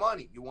collect the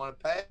money. You want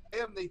to pay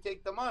them, they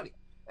take the money.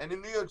 And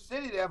in New York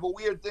City, they have a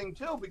weird thing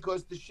too,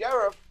 because the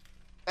sheriff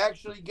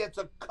actually gets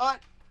a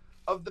cut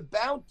of the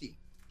bounty.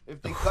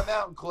 If they come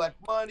out and collect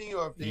money,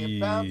 or if they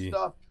impound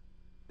stuff,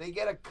 they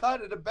get a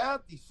cut of the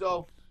bounty.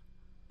 So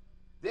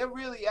they're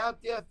really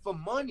out there for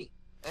money.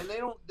 And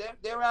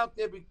they're out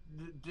there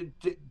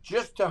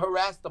just to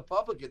harass the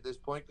public at this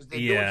point, because they're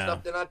doing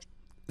stuff they're not.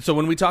 So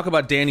when we talk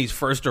about Danny's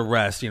first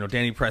arrest,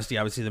 Danny Presti,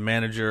 obviously the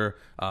manager,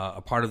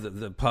 a part of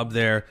the pub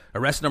there.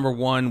 Arrest number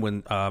one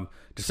when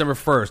December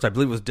 1st, I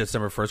believe it was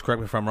December 1st, correct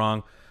me if I'm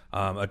wrong.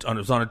 It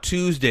was on a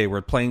Tuesday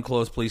where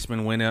plainclothes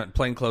policemen went out,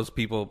 plainclothes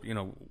people,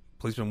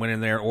 policemen went in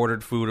there,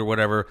 ordered food or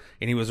whatever,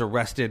 and he was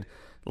arrested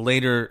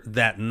later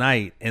that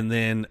night. And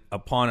then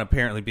upon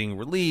apparently being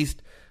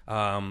released,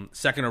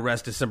 second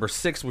arrest December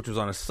 6th, which was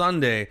on a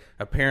Sunday.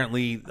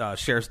 Apparently,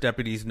 sheriff's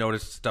deputies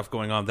noticed stuff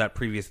going on that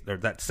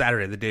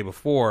Saturday, the day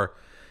before,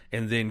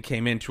 and then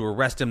came in to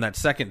arrest him that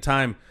second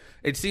time.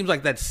 It seems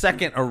like that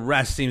second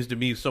arrest seems to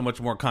be so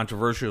much more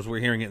controversial as we're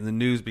hearing it in the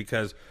news,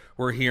 because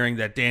we're hearing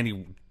that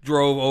Danny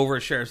drove over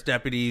sheriff's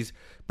deputies,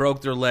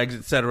 broke their legs,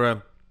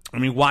 etc. I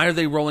mean, why are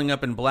they rolling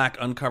up in black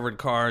uncovered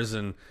cars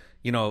and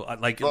they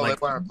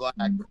weren't black.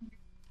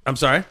 I'm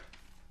sorry.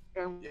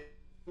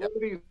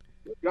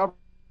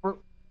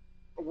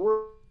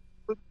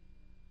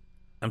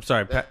 I'm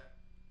sorry, Pat.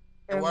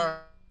 They weren't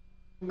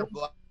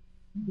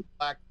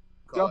black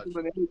cars.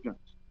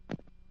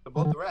 They're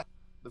both arrested.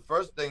 The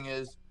first thing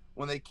is,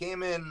 when they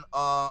came in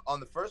on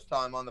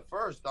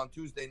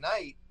Tuesday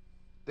night,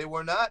 they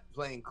were not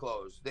plain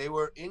clothes. They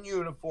were in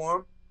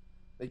uniform.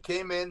 They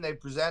came in, they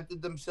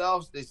presented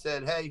themselves. They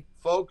said, hey,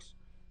 folks,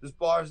 this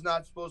bar is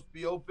not supposed to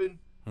be open.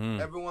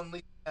 Everyone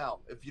leave now.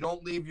 If you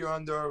don't leave, you're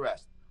under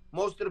arrest.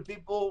 Most of the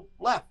people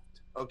left,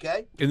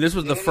 okay? And this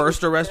was the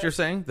first arrest, you're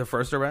saying? The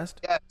first arrest?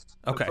 Yes,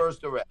 okay. The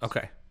first arrest.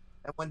 Okay.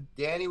 And when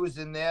Danny was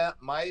in there,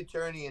 my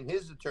attorney and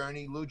his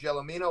attorney, Lou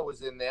Gelomino,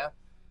 was in there.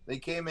 They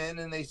came in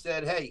and they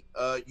said, hey,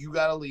 you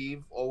got to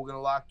leave or we're going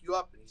to lock you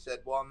up. And he said,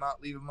 well, I'm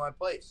not leaving my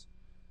place.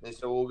 And they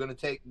said, well,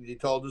 he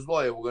told his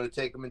lawyer, we're going to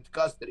take him into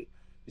custody.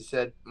 He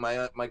said,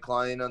 my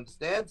client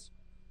understands.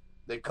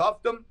 They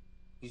cuffed him.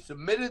 He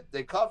submitted.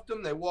 They cuffed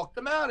him. They walked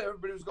him out.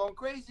 Everybody was going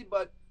crazy,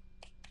 but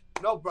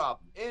no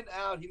problem. In,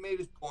 out. He made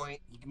his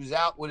point. He was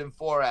out within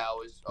 4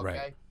 hours.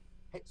 Okay.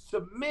 Right.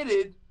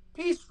 Submitted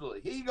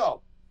peacefully. Here you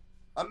go.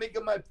 I'm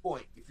making my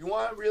point. If you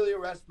want to really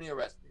arrest me,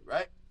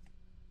 right?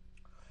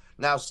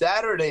 Now,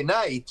 Saturday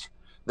night,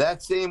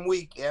 that same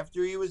week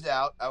after he was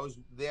out, I was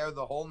there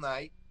the whole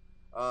night.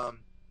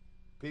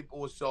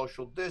 People with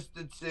social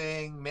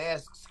distancing,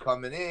 masks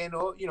coming in,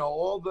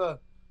 all the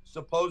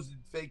supposed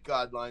fake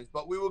guidelines,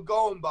 but we were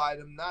going by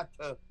them not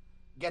to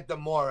get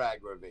them more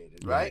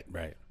aggravated, right?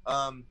 Right.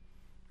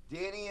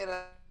 Danny and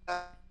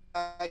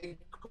I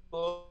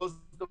closed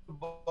the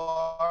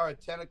bar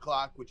at 10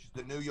 o'clock, which is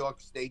the New York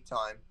State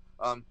time.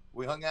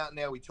 We hung out in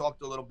there. We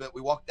talked a little bit.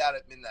 We walked out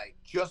at midnight,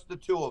 just the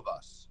two of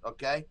us,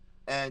 okay?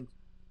 And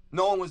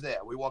no one was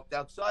there. We walked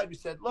outside. We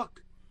said,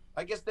 look,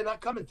 I guess they're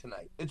not coming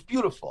tonight. It's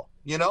beautiful,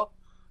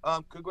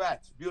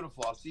 Congrats.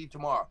 Beautiful. I'll see you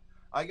tomorrow.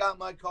 I got in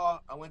my car.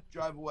 I went to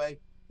drive away.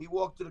 He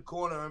walked to the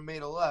corner and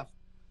made a left.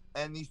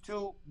 And these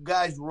two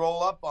guys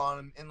roll up on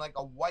him in like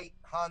a white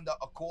Honda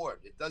Accord.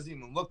 It doesn't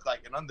even look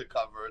like an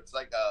undercover. It's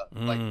like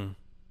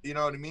you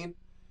know what I mean?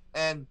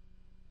 And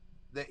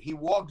he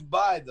walks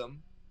by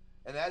them.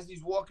 And as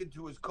he's walking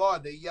to his car,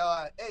 they yell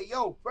out, hey,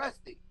 yo,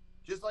 Presty.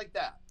 Just like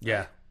that.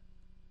 Yeah.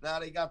 Now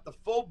they got the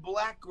full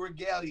black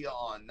regalia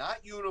on, not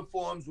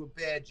uniforms with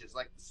badges,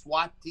 like the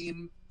SWAT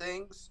team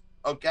things,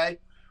 okay?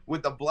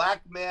 With the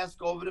black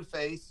mask over the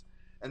face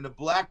and the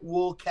black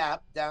wool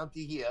cap down to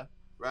here,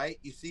 right?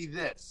 You see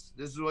this.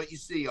 This is what you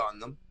see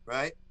on them,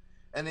 right?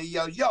 And they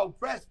yell, yo,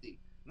 Presty.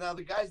 Now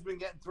the guy's been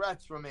getting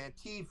threats from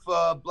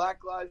Antifa,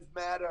 Black Lives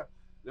Matter.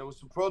 There was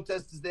some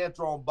protesters there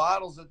throwing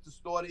bottles at the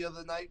store the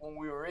other night when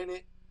we were in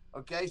it,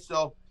 okay?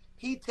 So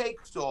he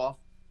takes off.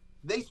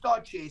 They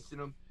start chasing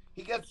him.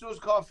 He gets to his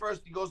car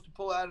first. He goes to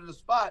pull out of the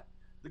spot.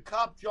 The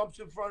cop jumps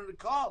in front of the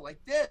car like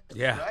this,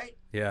 right?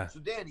 Yeah. So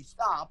Danny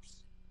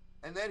stops,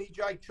 and then he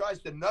tries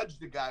to nudge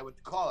the guy with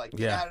the car, like,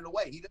 get out of the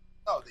way. He doesn't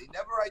know. They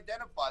never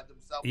identified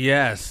themselves.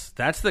 Yes,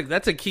 that's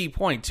a key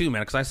point, too,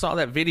 man, because I saw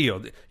that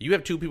video. You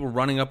have two people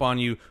running up on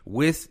you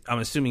with, I'm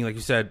assuming, like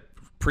you said,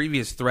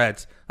 previous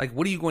threats. Like,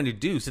 what are you going to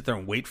do? Sit there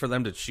and wait for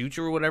them to shoot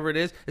you or whatever it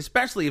is?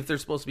 Especially if they're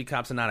supposed to be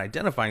cops and not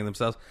identifying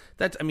themselves.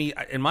 That's, I mean,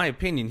 in my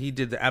opinion, he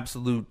did the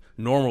absolute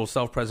normal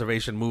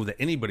self-preservation move that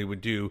anybody would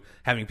do,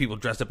 having people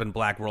dressed up in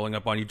black rolling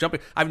up on you,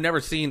 jumping. I've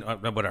never seen,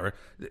 whatever.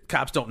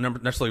 Cops don't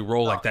necessarily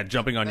roll like that,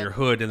 jumping on your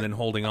hood and then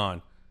holding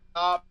on.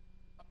 The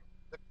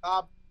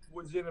cop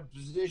was in a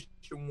position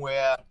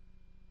where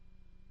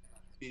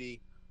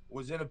he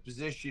was in a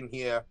position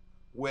here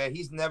where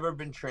he's never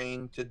been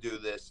trained to do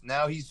this.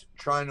 Now he's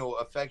trying to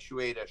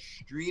effectuate a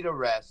street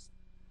arrest,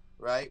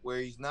 right, where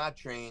he's not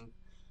trained.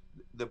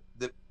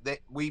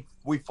 We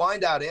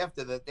find out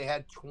after that they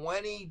had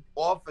 20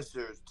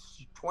 officers,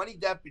 20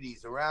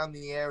 deputies around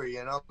the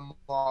area in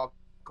unmarked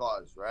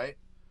cars, right?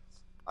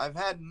 I've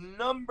had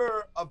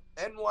number of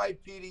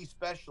NYPD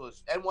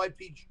specialists,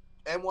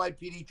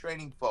 NYPD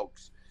training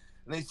folks,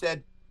 and they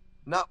said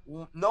no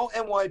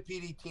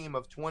NYPD team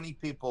of 20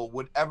 people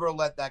would ever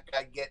let that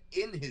guy get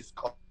in his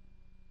car,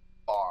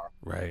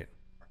 right,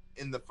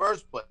 in the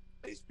first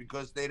place,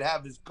 because they'd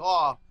have his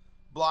car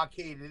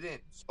blockaded in.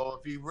 So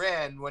if he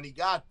ran when he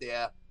got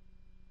there,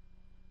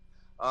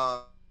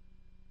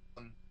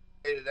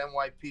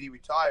 NYPD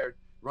retired,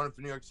 running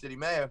for New York City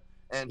mayor,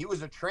 and he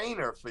was a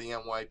trainer for the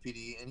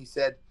NYPD, and he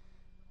said,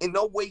 in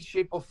no way,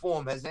 shape, or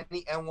form has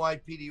any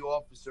NYPD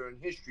officer in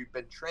history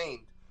been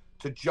trained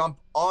to jump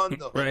on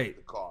the hood of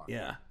the car.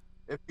 Yeah.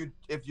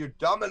 If you're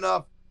dumb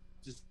enough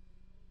to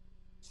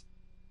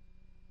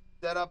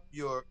set up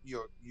your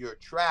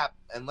trap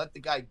and let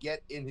the guy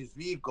get in his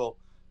vehicle,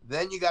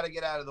 then you got to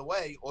get out of the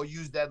way or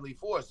use deadly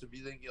force if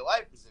you think your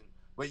life is in.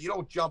 But you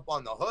don't jump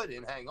on the hood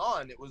and hang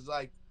on. It was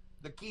like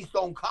the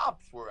Keystone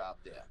Cops were out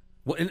there.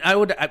 Well, and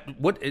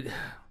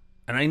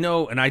and I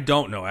know, and I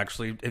don't know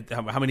actually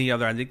how many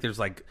other. I think there's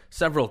like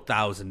several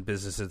thousand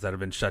businesses that have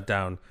been shut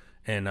down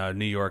in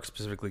New York,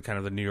 specifically kind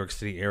of the New York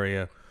City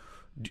area.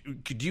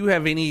 Do you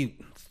have any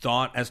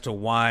thought as to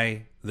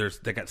why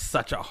they got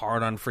such a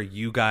hard-on for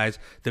you guys?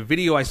 The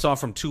video I saw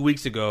from 2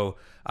 weeks ago,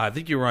 I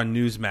think you were on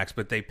Newsmax,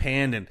 but they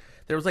panned and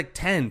there was like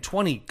 10,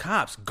 20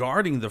 cops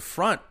guarding the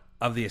front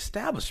of the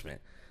establishment.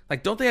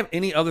 Like, don't they have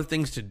any other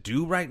things to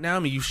do right now? I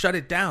mean, you shut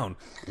it down.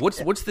 What's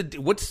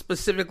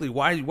specifically,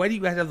 why do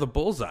you guys have the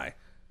bullseye?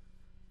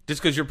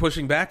 Just because you're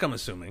pushing back, I'm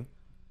assuming.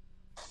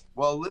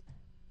 Well,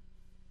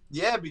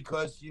 yeah,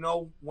 because,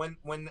 when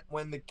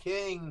the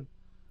king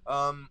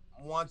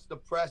wants to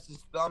press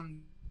his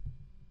thumb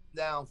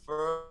down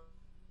further,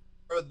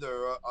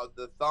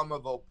 the thumb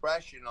of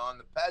oppression on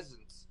the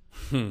peasants,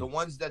 the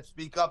ones that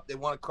speak up, they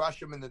want to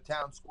crush them in the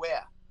town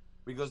square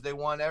because they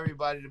want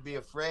everybody to be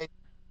afraid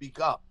to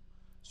speak up.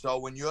 So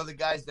when you're the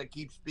guys that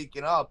keep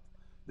speaking up,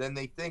 then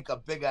they think a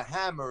bigger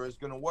hammer is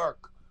going to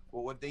work. But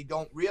what they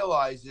don't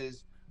realize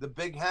is the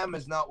big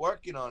hammer's not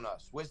working on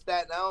us. We're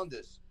Staten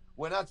Islanders.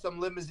 We're not some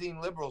limousine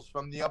liberals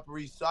from the Upper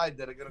East Side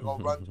that are going to go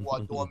run to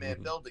our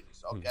doorman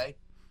buildings, okay?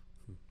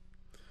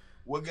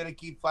 We're going to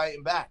keep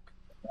fighting back.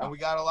 And we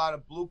got a lot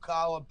of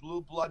blue-collar,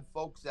 blue-blood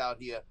folks out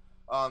here.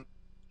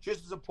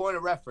 Just as a point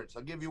of reference,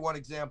 I'll give you one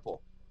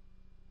example.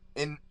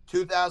 In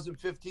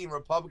 2015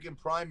 Republican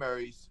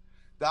primaries,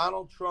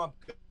 Donald Trump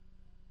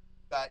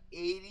got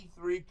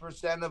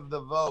 83% of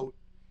the vote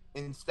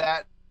in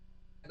Staten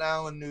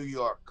Island, New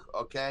York,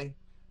 okay?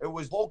 It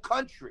was whole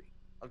country,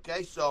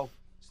 okay? So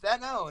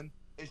Staten Island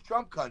is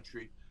Trump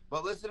country,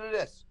 but listen to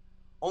this.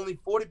 Only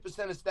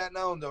 40% of Staten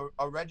Island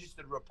are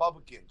registered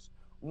Republicans.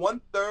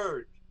 One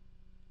third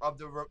of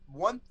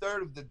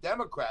the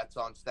Democrats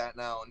on Staten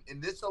Island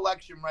in this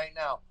election right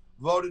now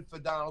voted for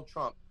Donald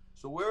Trump.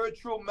 So we're a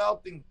true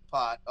melting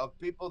pot of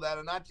people that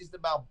are not just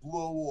about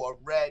blue or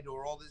red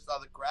or all this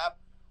other crap.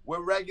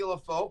 We're regular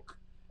folk,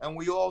 and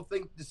we all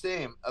think the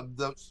same.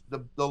 The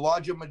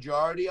larger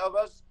majority of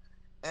us,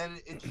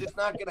 and it's just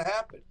not going to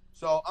happen.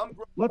 So I'm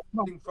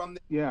broadcasting from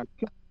the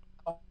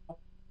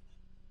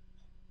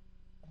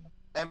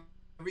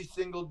every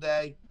single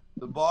day.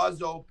 The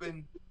bar's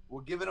open.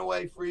 We're giving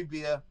away free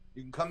beer.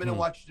 You can come in and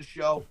watch the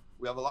show.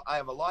 I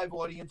have a live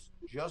audience,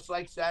 just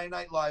like Saturday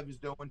Night Live is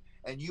doing,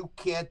 and you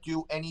can't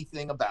do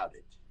anything about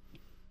it.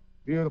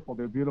 Beautiful,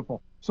 dude,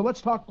 beautiful. So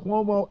let's talk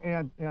Cuomo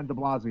and de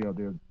Blasio,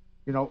 dude.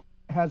 You know,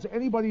 has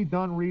anybody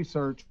done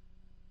research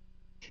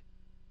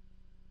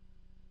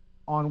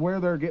on where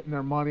they're getting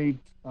their money?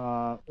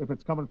 If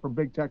it's coming from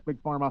big tech,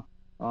 big pharma,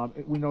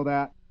 we know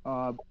that.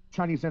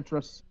 Chinese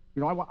interests.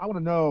 You know, I want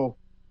to know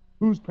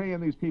who's paying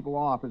these people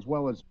off, as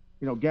well as,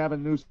 you know,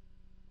 Gavin Newsom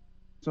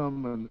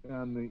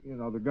and the, you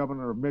know, the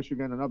governor of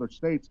Michigan and other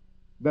states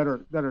that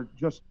are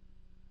just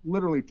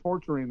literally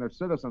torturing their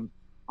citizens.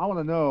 I want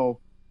to know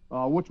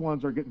which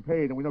ones are getting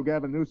paid. And we know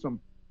Gavin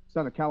Newsom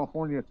sent a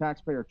California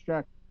taxpayer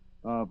check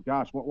of,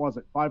 what was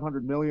it,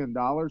 $500 million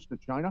to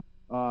China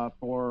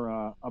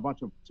for a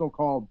bunch of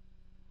so-called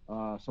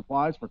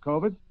supplies for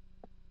COVID.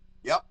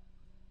 Yep,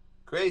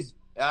 crazy.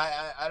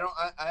 I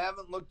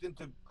haven't looked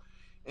into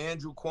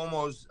Andrew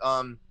Cuomo's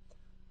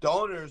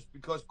donors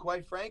because,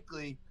 quite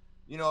frankly,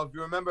 you know, if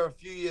you remember a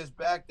few years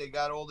back, they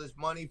got all this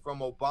money from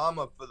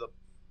Obama for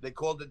they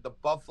called it the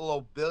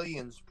Buffalo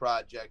Billions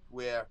Project,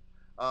 where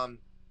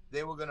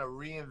they were going to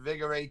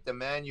reinvigorate the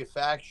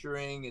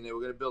manufacturing, and they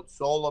were going to build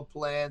solar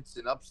plants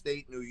in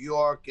upstate New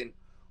York, and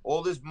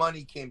all this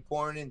money came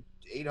pouring in,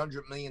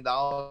 $800 million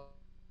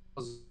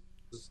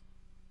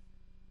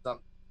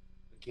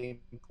came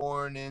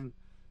pouring in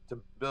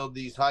to build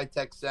these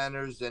high-tech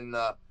centers, and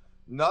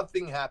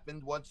nothing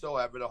happened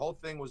whatsoever. The whole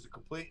thing was a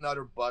complete and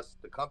utter bust.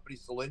 The company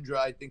Solyndra,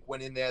 I think,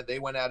 went in there. They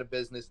went out of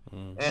business.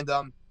 And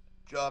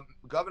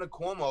Governor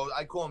Cuomo,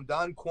 I call him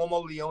Don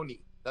Cuomo Leone.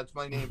 That's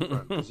my name for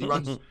him, because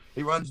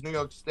he runs New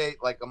York State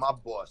like a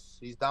mob boss.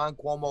 He's Don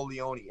Cuomo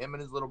Leone, him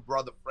and his little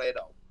brother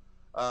Fredo.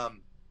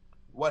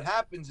 What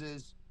happens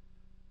is,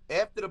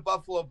 after the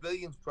Buffalo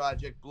Billions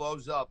Project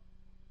blows up,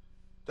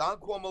 Don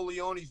Cuomo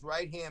Leone's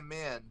right-hand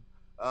man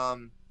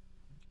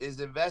is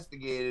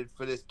investigated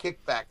for this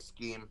kickback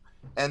scheme.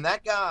 And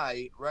that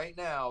guy right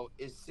now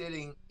is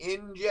sitting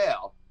in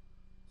jail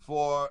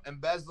for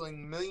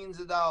embezzling millions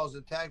of dollars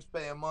of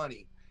taxpayer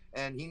money.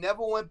 And he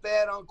never went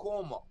bad on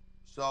Cuomo.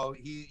 So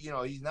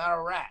he's not a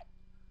rat.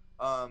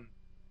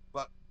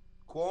 But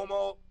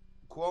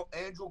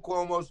Andrew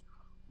Cuomo's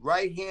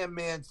right-hand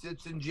man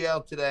sits in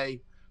jail today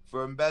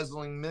for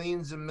embezzling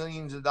millions and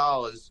millions of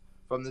dollars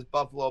from this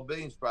Buffalo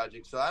Billions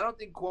Project. So I don't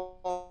think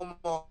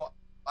Cuomo,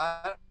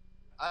 I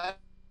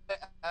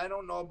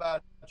don't know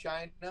about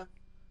China,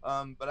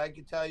 but I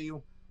can tell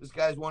you this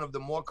guy's one of the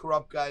more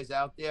corrupt guys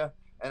out there.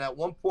 And at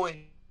one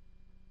point,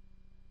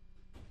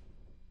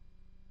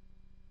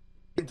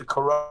 into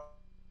corruption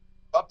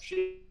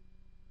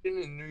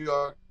in New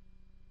York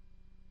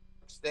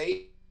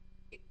State,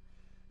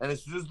 and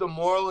as soon as the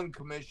Moreland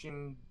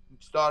Commission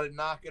started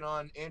knocking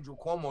on Andrew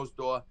Cuomo's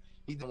door,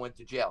 he then went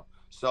to jail.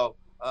 So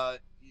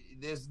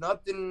there's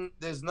nothing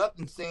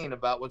sane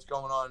about what's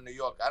going on in New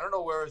York. I don't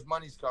know where his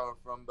money's coming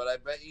from, but I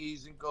bet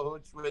he's in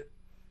cahoots with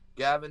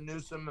Gavin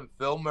Newsom and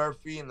Phil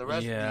Murphy and the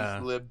rest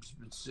of these libs.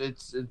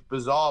 It's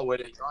bizarre where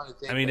they're trying to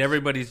take. I mean,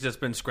 everybody's just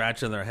been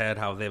scratching their head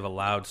how they've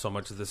allowed so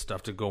much of this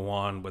stuff to go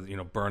on with,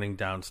 burning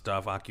down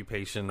stuff,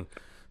 occupation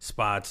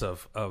spots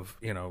of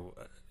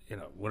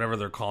whatever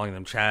they're calling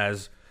them,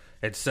 Chaz,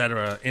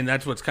 etc. And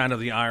that's what's kind of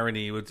the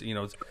irony. With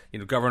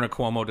Governor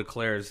Cuomo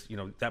declares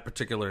that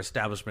particular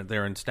establishment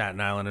there in Staten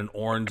Island an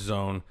orange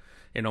zone,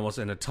 and almost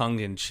in a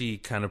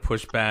tongue-in-cheek kind of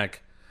pushback.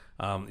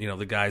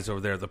 The guys over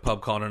there at the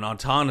pub call it an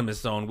autonomous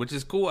zone, which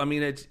is cool. I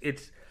mean,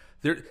 it's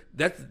there.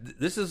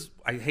 This is,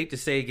 I hate to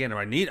say again, or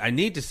I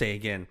need to say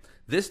again,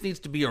 this needs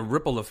to be a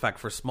ripple effect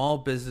for small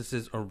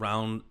businesses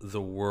around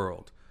the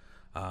world.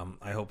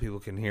 I hope people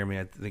can hear me.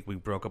 I think we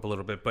broke up a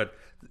little bit, but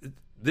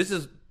this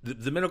is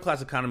the middle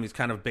class economy is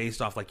kind of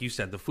based off, like you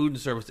said, the food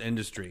and service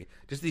industry,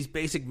 just these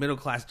basic middle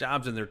class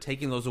jobs, and they're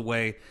taking those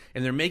away,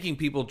 and they're making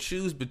people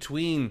choose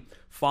between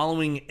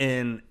following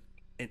an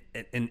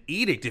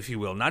edict, if you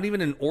will, not even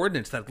an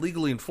ordinance that's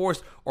legally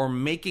enforced, or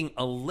making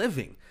a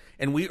living.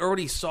 And we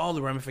already saw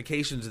the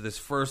ramifications of this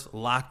first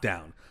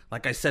lockdown.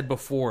 Like I said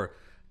before,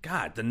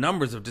 God, the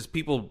numbers of just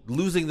people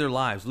losing their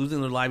lives,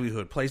 losing their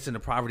livelihood, placed into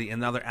poverty, and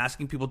now they're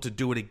asking people to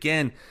do it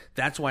again.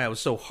 That's why I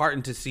was so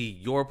heartened to see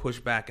your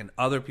pushback and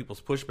other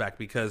people's pushback,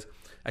 because,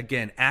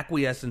 again,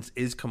 acquiescence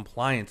is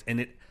compliance.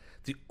 And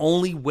the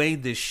only way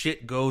this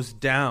shit goes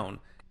down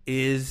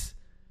is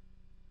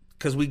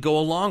because we go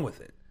along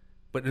with it.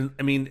 But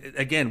I mean,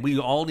 again, we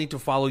all need to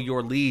follow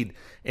your lead.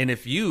 And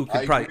if you could I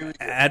agree probably with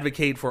you.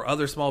 advocate for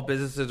other small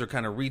businesses or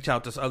kind of reach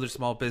out to other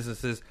small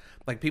businesses,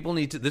 like people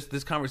need to,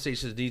 this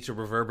conversation needs to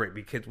reverberate,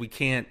 because we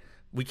can't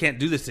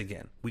do this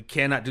again. We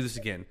cannot do this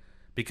again,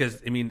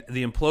 because I mean,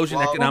 the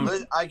implosion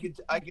economic. I can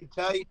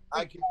tell you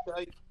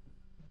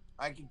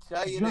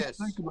Just this,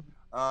 think about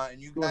and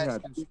you Go guys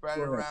ahead. can spread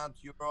Go it ahead. around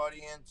to your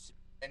audience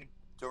and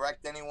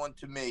direct anyone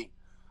to me.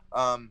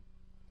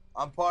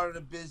 I'm part of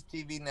the Biz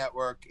TV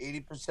network.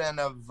 80%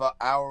 of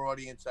our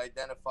audience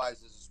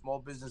identifies as a small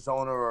business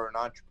owner or an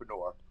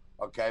entrepreneur.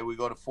 Okay, we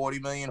go to 40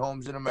 million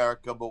homes in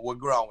America, but we're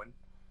growing.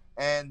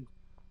 And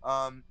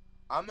I'm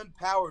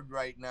empowered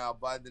right now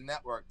by the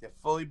network. They're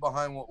fully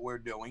behind what we're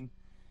doing.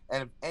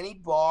 And if any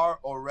bar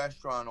or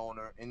restaurant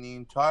owner in the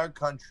entire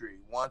country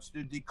wants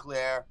to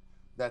declare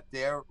that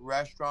their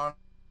restaurant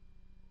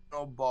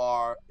or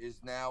bar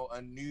is now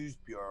a news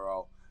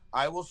bureau,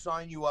 I will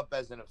sign you up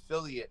as an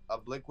affiliate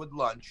of Liquid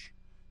Lunch.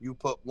 You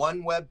put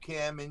one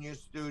webcam in your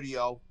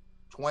studio,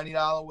 $20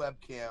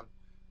 webcam.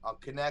 I'll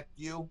connect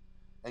you,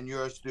 and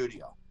you're a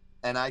studio.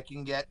 And I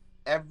can get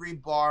every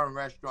bar and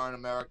restaurant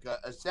in America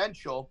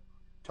essential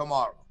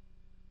tomorrow.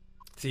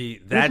 See,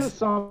 This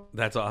is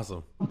that's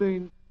awesome.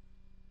 something,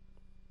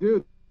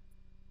 dude.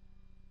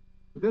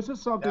 This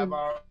is something Have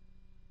our,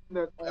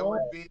 that it would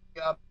be,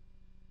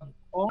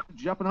 all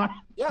Jeff and I,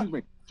 Yeah. excuse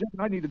me, Jeff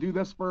and I need to do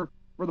this for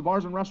the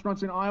bars and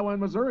restaurants in Iowa and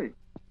Missouri.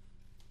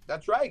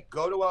 That's right.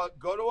 You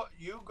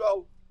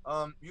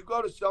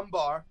go to some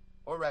bar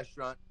or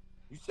restaurant,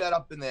 you set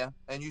up in there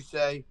and you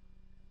say,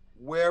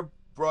 we're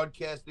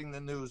broadcasting the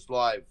news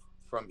live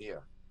from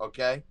here.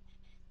 Okay.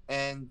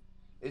 And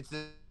it's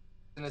an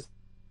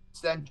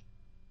essential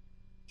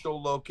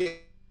location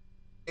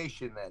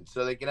then,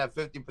 so they can have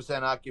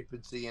 50%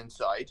 occupancy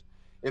inside.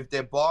 If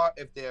their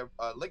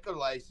liquor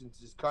license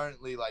is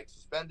currently like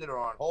suspended or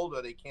on hold,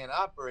 or they can't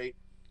operate,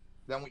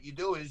 then what you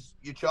do is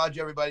you charge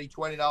everybody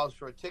 $20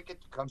 for a ticket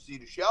to come see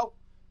the show,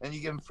 and you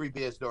give them free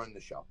beers during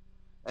the show,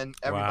 and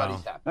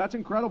everybody's happy. That's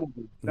incredible,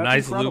 dude. That's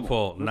Nice incredible.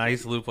 loophole.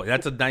 Nice loophole.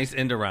 That's a nice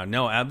end around.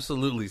 No,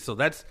 absolutely. So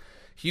that's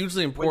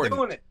hugely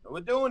important. We're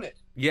doing it.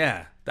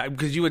 Yeah,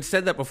 because you had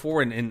said that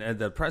before in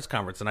the press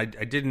conference, and I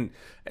didn't.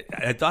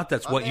 I thought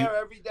that's I'm what you. there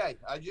every day.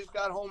 I just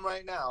got home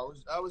right now.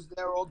 I was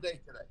there all day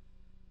today.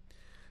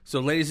 So,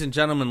 ladies and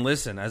gentlemen,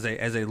 listen. As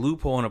a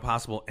loophole and a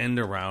possible end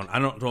around, I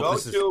don't know if Go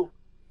this is. to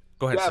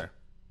Go ahead, Jeff. sir.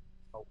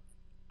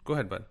 Go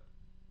ahead, bud.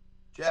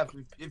 Jeff,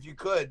 if you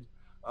could,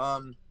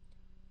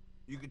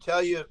 you could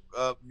tell your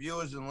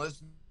viewers and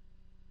listeners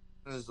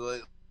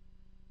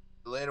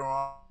later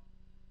on.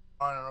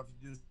 I don't know if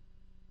you do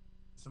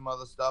some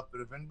other stuff,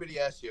 but if anybody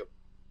asks you,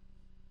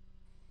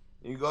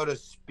 you go to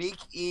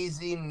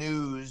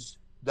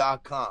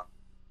speakeasynews.com.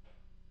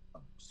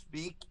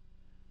 Speak.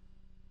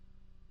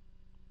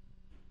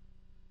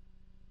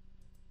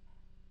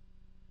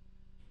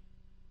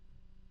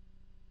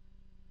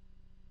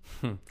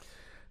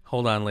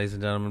 Hold on, ladies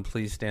and gentlemen.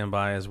 Please stand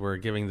by as we're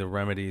giving the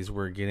remedies.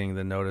 We're getting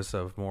the notice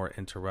of more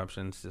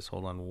interruptions. Just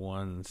hold on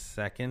 1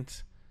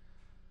 second.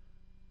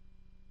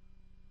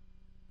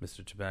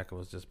 Mr. Tobacco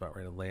was just about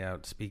ready to lay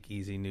out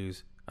Speakeasy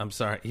News. I'm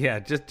sorry. Yeah,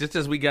 just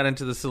as we got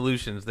into the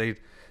solutions, they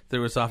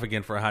threw us off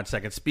again for a hot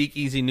second.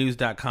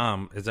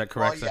 Speakeasynews.com. Is that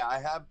correct, Well, yeah, I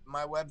have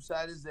my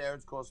website is there.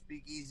 It's called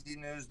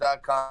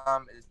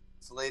speakeasynews.com.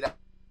 It's laid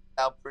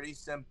out pretty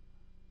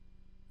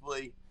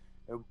simply.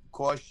 It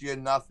costs you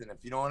nothing.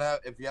 If you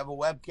have a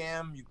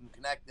webcam, you can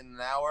connect in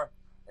an hour,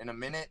 in a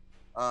minute.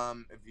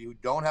 If you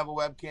don't have a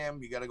webcam,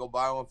 you got to go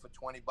buy one for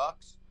 $20.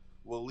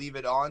 We'll leave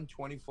it on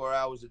 24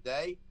 hours a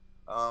day.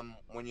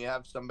 When you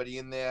have somebody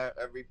in there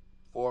every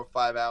 4 or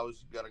 5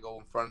 hours, you got to go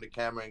in front of the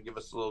camera and give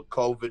us a little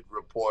COVID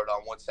report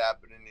on what's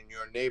happening in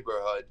your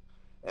neighborhood.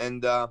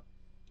 And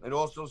it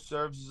also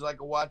serves as like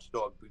a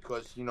watchdog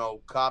because,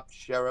 cops,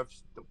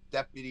 sheriffs,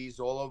 deputies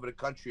all over the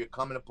country are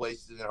coming to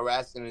places and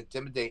harassing and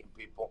intimidating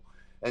people.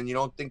 And you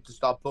don't think to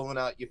start pulling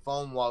out your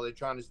phone while they're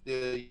trying to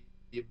steal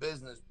your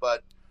business,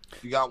 but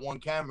you got one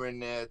camera in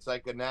there. It's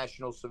like a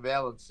national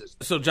surveillance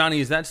system. So,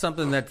 Johnny, is that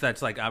something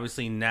that's like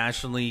obviously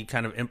nationally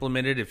kind of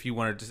implemented? If you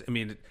wanted to, I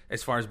mean,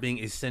 as far as being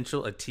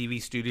essential, a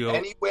TV studio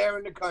Anywhere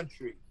in the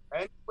country.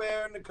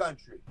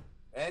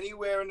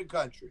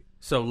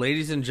 So,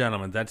 ladies and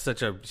gentlemen, that's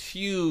such a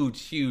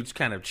huge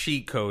kind of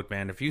cheat code,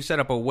 man. If you set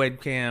up a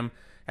webcam,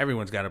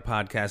 everyone's got a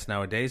podcast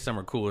nowadays. Some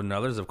are cooler than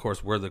others. Of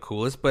course, we're the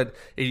coolest. But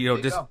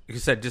just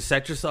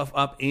set yourself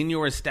up in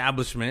your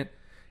establishment,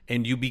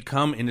 and you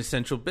become an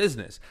essential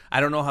business. I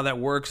don't know how that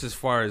works as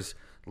far as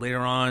later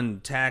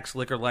on tax,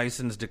 liquor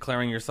license,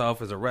 declaring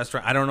yourself as a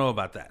restaurant. I don't know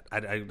about that.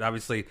 I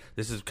obviously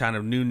this is kind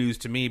of new news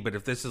to me. But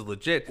if this is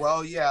legit,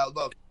 well, yeah.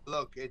 Look.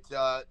 It's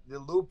the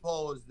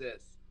loophole is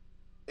this: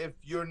 if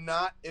you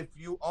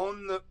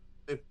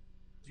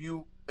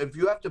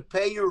have to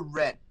pay your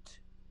rent,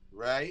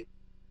 right?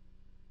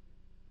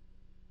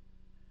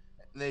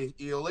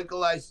 Your liquor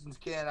license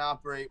can't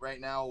operate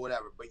right now or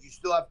whatever, but you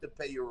still have to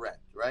pay your rent,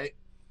 right?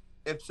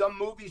 If some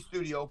movie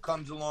studio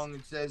comes along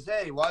and says,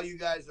 hey, while you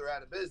guys are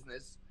out of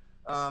business,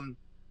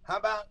 How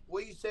about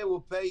what you say?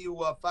 We'll pay you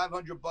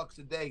 $500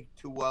 a day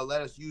to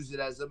let us use it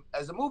as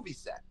a movie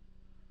set.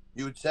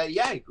 You would say,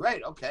 yeah,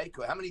 great, okay,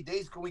 cool. How many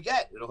days can we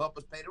get? It'll help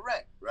us pay the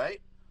rent,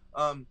 right?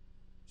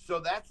 So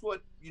that's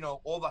what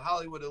all the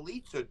Hollywood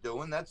elites are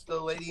doing. That's the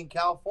lady in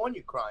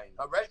California crying.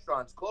 Her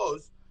restaurant's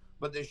closed,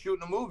 but they're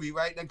shooting a movie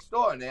right next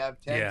door, and they have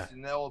tents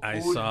and they'll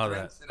have food and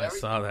drinks and everything. I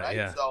saw that. Right?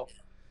 Yeah. So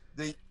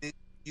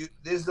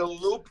there's a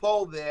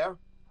loophole there.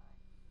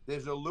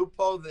 There's a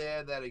loophole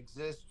there that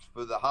exists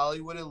for the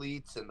Hollywood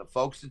elites and the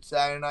folks at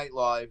Saturday Night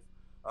Live.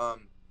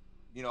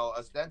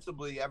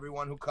 Ostensibly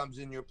everyone who comes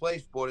in your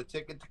place bought a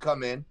ticket to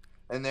come in,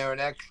 and they're an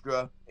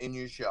extra in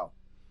your show.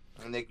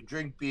 And they can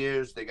drink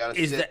beers. They got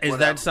to sit. Is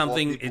that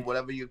something?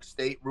 Whatever your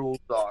state rules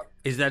are.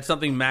 Is that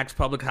something Max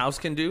Public House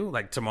can do?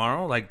 Like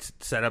tomorrow, like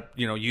set up,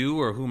 you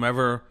or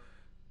whomever,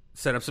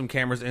 set up some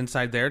cameras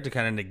inside there to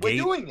kind of negate.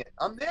 We're doing it.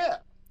 I'm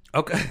there.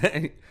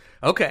 Okay.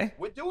 Okay.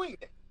 We're doing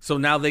it. So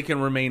now they can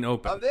remain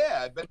open. I'm there.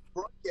 I've been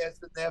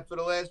broadcasting there for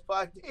the last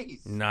 5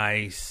 days.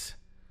 Nice.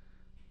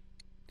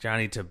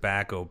 Johnny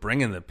Tobacco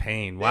bringing the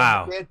pain.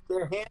 Wow.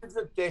 Their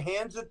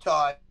hands are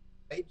tied.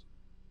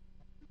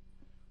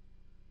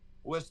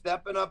 We're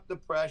stepping up the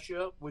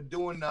pressure. We're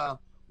doing.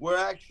 We're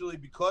actually,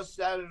 because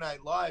Saturday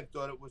Night Live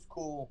thought it was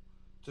cool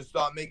to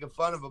start making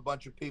fun of a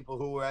bunch of people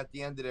who were at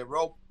the end of their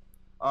rope.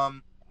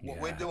 What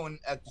we're doing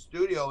at the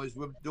studio is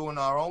we're doing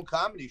our own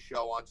comedy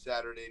show on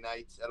Saturday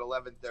nights at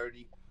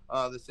 11:30,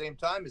 the same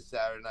time as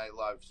Saturday Night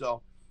Live.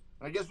 So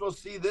I guess we'll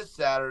see this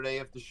Saturday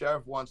if the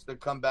sheriff wants to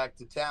come back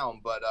to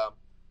town. But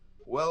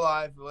we're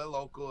live, we're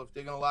local. If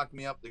they're going to lock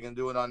me up, they're going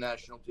to do it on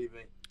national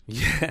TV.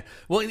 Yeah.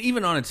 Well, and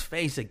even on its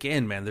face,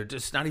 again, man, they're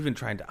just not even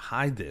trying to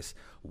hide this.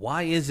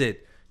 Why is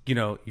it,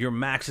 your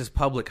Max's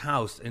Public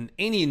House and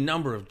any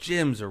number of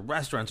gyms or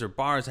restaurants or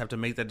bars have to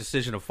make that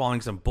decision of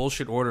following some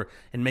bullshit order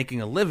and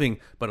making a living,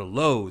 but a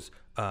Lowe's,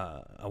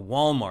 a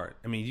Walmart,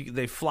 I mean,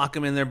 they flock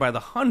them in there by the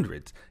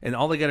hundreds, and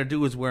all they got to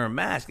do is wear a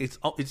mask. It's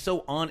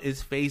so on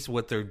its face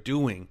what they're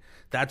doing.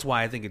 That's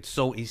why I think it's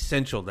so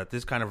essential that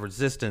this kind of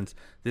resistance,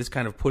 this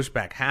kind of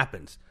pushback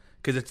happens.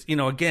 Because it's,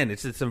 again,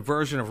 it's a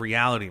version of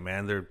reality,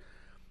 man. They're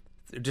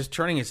just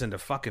turning us into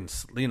fucking,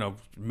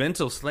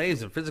 mental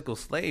slaves and physical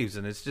slaves,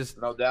 and it's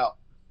just no doubt.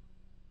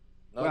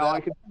 I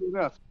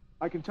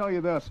can tell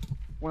you this.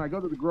 When I go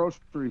to the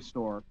grocery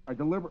store, I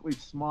deliberately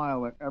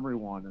smile at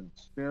everyone and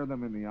stare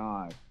them in the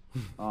eye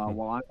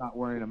while I'm not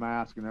wearing a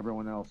mask and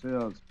everyone else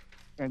is.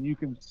 And you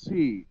can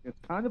see, it's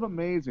kind of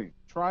amazing.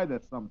 Try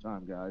this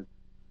sometime, guys.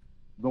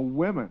 The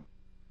women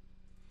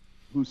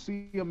who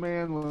see a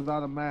man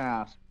without a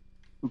mask,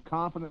 who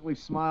confidently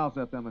smiles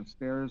at them and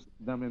stares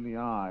them in the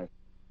eye,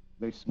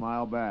 they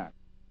smile back,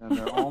 and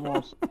they're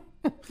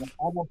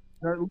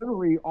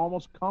literally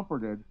almost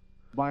comforted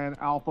by an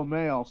alpha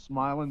male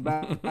smiling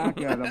back at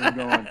them and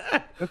going,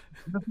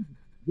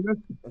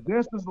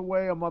 this is the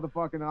way a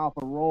motherfucking alpha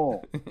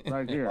roll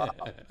right here. Wow.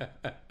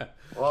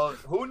 Well,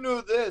 who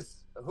knew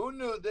this?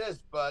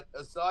 But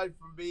aside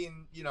from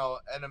being,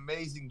 an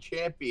amazing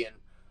champion,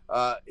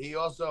 he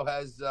also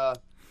has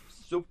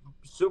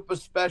super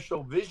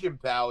special vision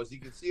powers. He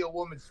can see a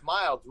woman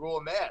smile through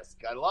a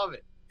mask. I love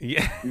it.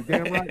 Yeah. You're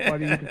damn right,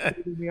 buddy.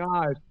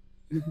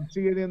 You can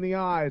see it in the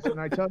eyes. And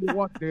I tell you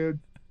what, dude,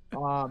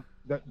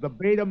 the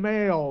beta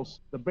males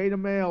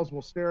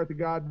will stare at the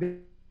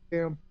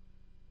goddamn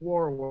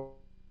floor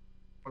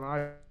when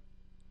I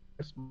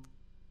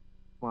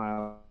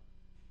smile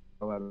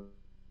at them.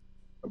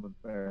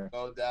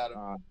 No doubt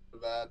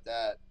about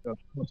that. The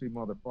pussy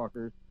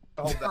motherfuckers.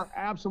 We are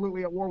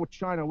absolutely at war with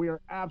China. We are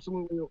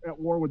absolutely at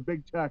war with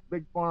big tech,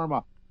 big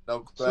pharma. No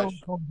question.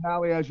 Silicon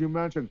Valley, as you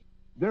mentioned.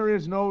 There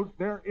is no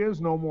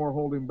more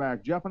holding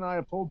back. Jeff and I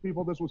have told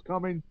people this was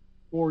coming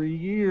for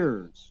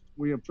years.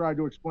 We have tried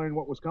to explain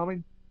what was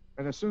coming.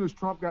 And as soon as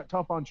Trump got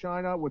tough on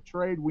China with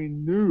trade, we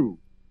knew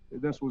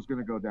this was going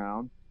to go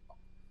down.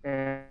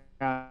 And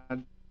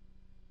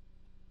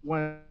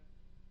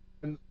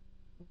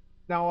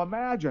now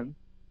imagine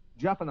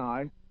Jeff and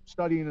I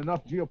studying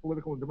enough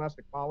geopolitical and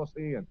domestic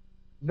policy and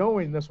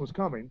knowing this was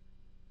coming.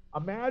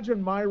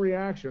 Imagine my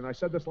reaction. I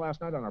said this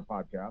last night on our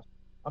podcast.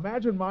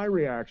 Imagine my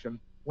reaction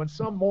when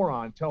some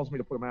moron tells me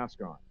to put a mask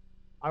on.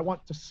 I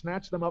want to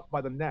snatch them up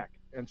by the neck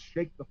and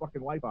shake the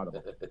fucking life out of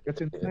them.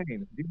 It's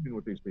insane dealing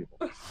with these people.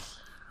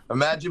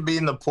 Imagine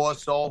being the poor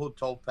soul who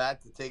told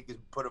Pat to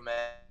put a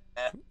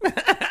mask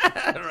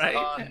right.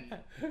 on.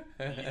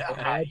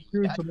 I have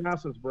chewed some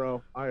asses,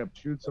 bro. I have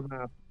chewed some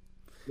asses.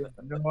 You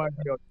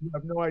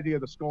have no idea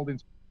the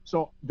scoldings.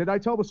 So, did I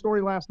tell the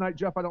story last night,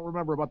 Jeff? I don't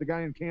remember, about the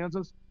guy in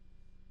Kansas.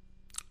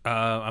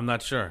 I'm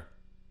not sure.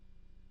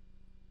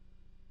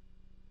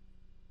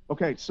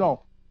 Okay,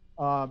 so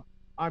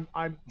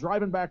I'm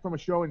driving back from a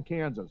show in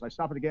Kansas. I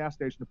stop at a gas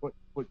station to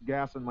put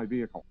gas in my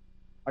vehicle.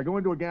 I go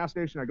into a gas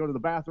station. I go to the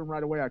bathroom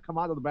right away. I come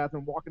out of the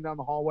bathroom, walking down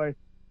the hallway.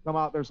 Come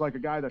out, there's like a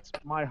guy that's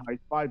my height,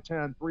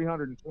 5'10",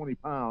 320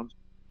 pounds,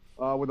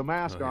 with a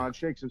mask on,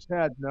 shakes his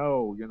head,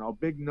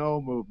 big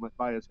no movement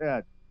by his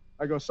head.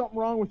 I go, something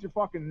wrong with your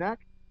fucking neck?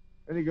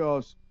 And he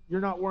goes,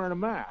 you're not wearing a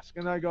mask.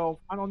 And I go,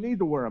 I don't need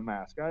to wear a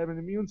mask. I have an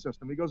immune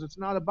system. He goes, it's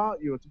not about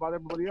you. It's about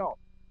everybody else.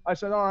 I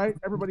said, all right,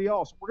 everybody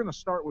else, we're going to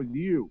start with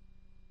you.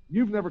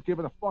 You've never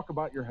given a fuck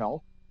about your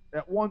health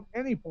at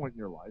any point in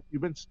your life.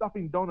 You've been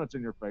stuffing donuts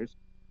in your face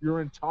your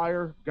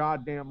entire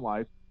goddamn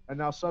life. And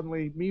now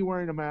suddenly me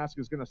wearing a mask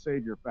is going to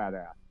save your fat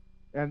ass.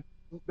 And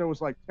there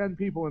was like 10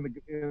 people in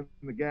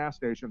the gas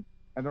station,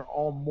 and they're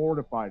all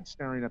mortified,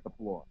 staring at the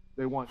floor.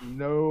 They want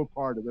no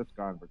part of this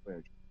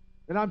conversation.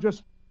 And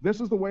this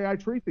is the way I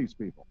treat these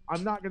people.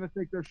 I'm not going to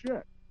take their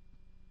shit.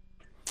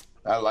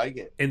 I like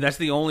it. And that's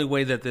the only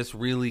way that this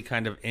really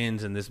kind of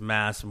ends in this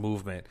mass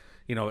movement.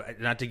 You know,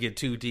 not to get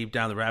too deep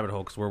down the rabbit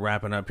hole because we're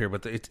wrapping up here,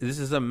 but this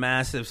is a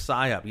massive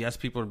psyop. Yes,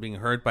 people are being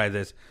hurt by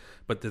this,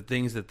 but the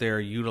things that they're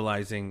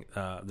utilizing,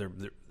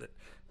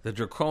 the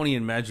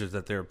draconian measures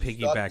that they're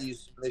piggybacking.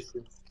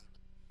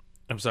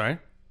 I'm sorry?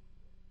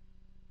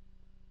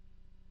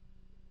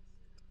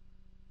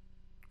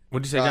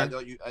 What'd you say, John?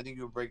 I think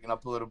you were breaking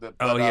up a little bit.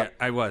 But, yeah,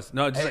 I was.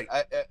 No, just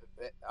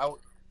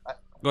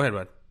go ahead,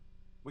 bud.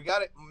 We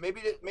got it.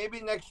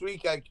 Maybe next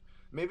week I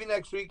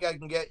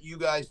can get you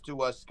guys to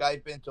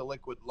Skype into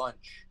Liquid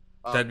Lunch.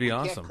 That'd be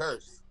awesome. Can't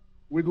curse.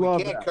 We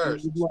love can't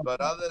curse.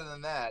 But other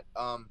than that,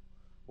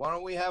 why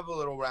don't we have a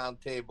little round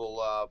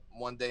table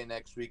one day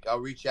next week? I'll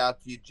reach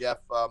out to you, Jeff,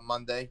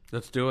 Monday.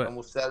 Let's do it. And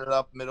we'll set it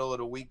up middle of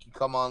the week. You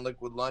come on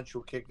Liquid Lunch.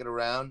 We'll kick it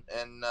around.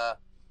 And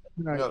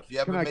if you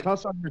ever can I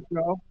cuss on your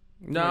show?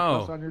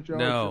 No.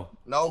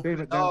 No. That's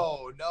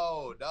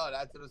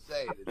what I'm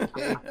saying.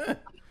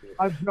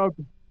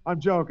 I'm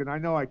joking. I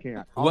know I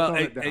can't.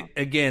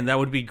 Again, that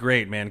would be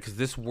great, man, because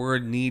this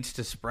word needs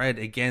to spread.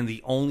 Again,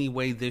 the only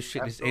way this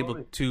shit is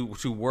able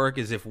to work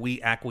is if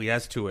we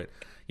acquiesce to it.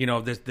 You know,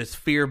 this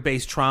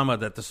fear-based trauma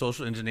that the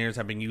social engineers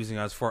have been using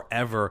us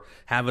forever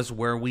have us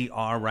where we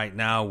are right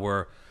now.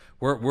 We're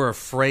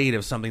afraid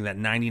of something that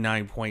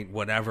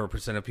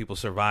 99% of people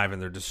survive, and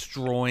they're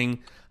destroying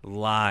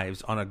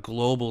lives on a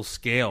global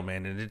scale,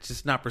 man. And it's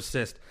just not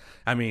persist.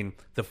 I mean,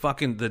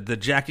 the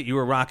jacket you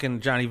were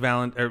rocking, Johnny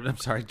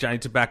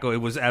Tobacco, it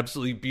was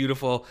absolutely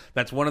beautiful.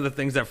 That's one of the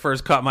things that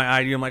first caught my eye.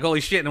 I'm like, holy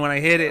shit. And when I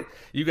hit it,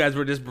 you guys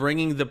were just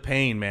bringing the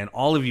pain, man.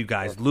 All of you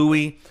guys,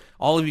 Louie,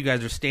 all of you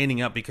guys are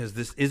standing up because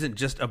this isn't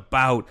just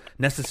about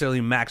necessarily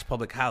Max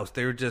Public House.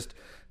 They're just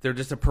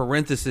a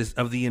parenthesis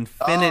of the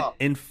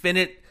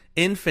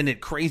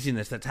infinite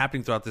craziness that's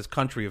happening throughout this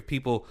country of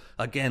people,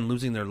 again,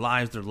 losing their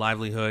lives, their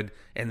livelihood,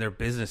 and their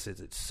businesses.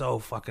 It's so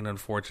fucking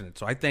unfortunate.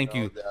 So I thank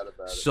you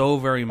so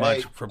very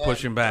much for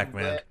pushing back,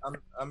 man.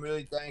 I'm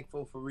really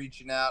thankful for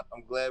reaching out.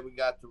 I'm glad we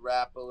got to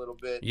rap a little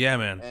bit. Yeah,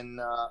 man.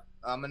 And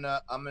I'm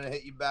gonna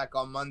hit you back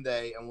on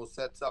Monday, and we'll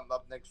set something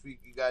up next week.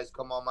 You guys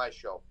come on my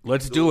show.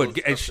 Let's do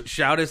it.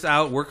 Shout us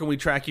out. Where can we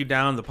track you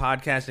down? The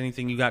podcast,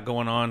 anything you got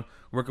going on?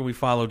 Where can we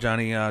follow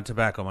Johnny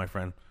Tobacco, my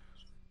friend?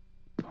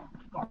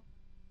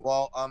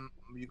 Well,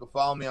 you can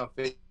follow me on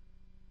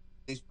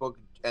Facebook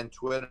and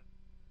Twitter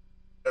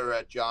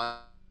at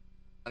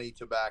Johnny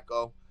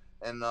Tobacco,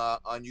 and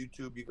on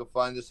YouTube you can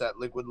find us at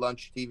Liquid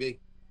Lunch TV.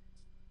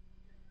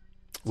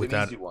 It's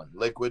an easy one,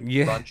 Liquid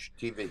Lunch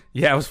TV.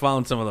 Yeah, I was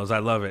following some of those. I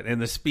love it, and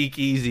the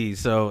speakeasy.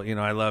 So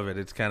I love it.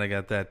 It's kind of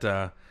got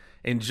that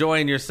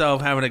enjoying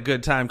yourself, having a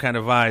good time kind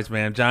of vibes,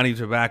 man. Johnny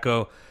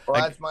Tobacco.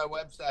 Well, that's my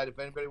website. If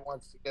anybody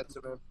wants to get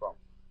some info.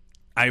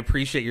 I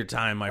appreciate your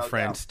time, my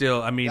friend.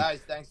 Still, I mean,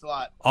 guys, thanks a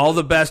lot. All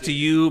the best to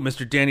you,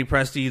 Mr. Danny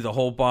Presti, the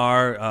whole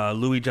bar,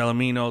 Louis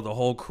Gelomino, the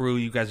whole crew.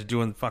 You guys are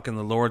doing fucking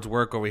the Lord's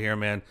work over here,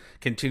 man.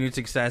 Continued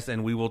success,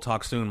 and we will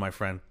talk soon, my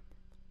friend.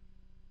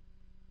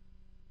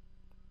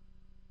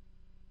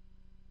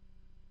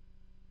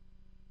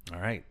 All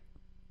right.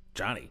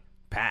 Johnny,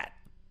 Pat.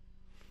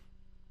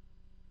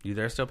 You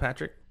there still,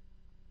 Patrick?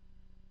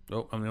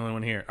 Oh, I'm the only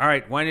one here. All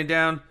right, winding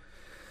down.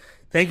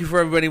 Thank you for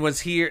everybody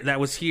that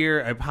was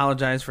here. I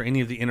apologize for any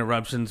of the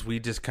interruptions.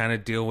 We just kind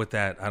of deal with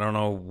that. I don't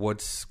know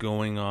what's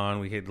going on.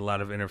 We get a lot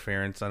of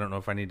interference. I don't know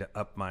if I need to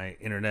up my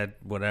internet,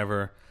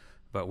 whatever.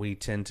 But we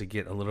tend to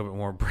get a little bit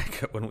more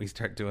breakup when we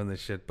start doing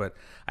this shit. But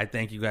I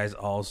thank you guys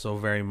all so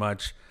very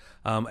much.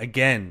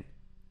 Again,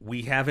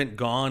 we haven't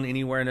gone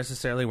anywhere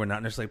necessarily. We're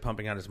not necessarily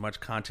pumping out as much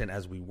content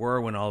as we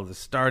were when all of this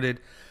started.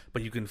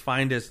 But you can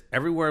find us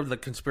everywhere the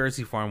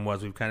Conspiracy Farm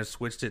was. We've kind of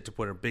switched it to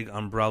put a big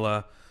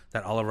umbrella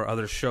that all of our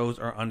other shows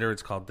are under.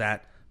 It's called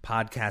That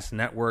Podcast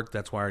Network.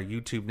 That's why our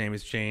YouTube name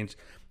has changed.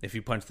 If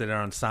you punch that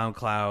out on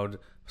SoundCloud,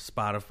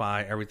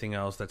 Spotify, everything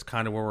else, that's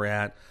kind of where we're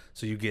at.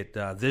 So you get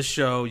this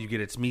show, you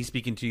get It's Me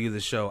Speaking to You, the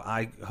show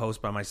I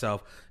host by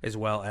myself, as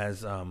well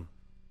as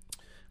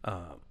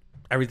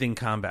Everything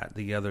Combat,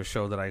 the other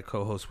show that I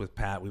co-host with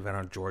Pat. We've had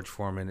on George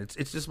Foreman.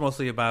 It's just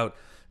mostly about,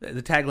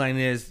 the tagline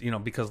is,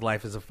 because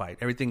life is a fight.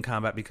 Everything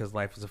Combat because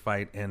life is a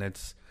fight, and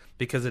it's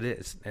because it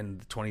is,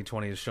 and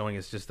 2020 is showing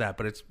us just that.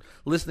 But it's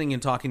listening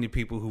and talking to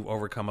people who've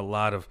overcome a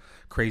lot of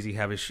crazy,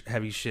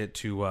 heavy shit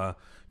to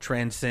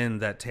transcend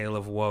that tale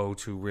of woe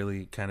to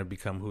really kind of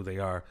become who they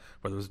are.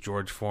 Whether it was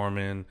George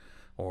Foreman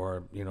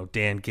or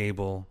Dan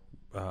Gable,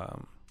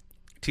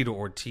 Tito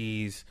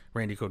Ortiz,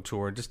 Randy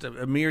Couture, just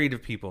a myriad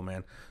of people,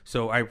 man.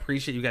 So I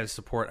appreciate you guys'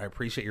 support. I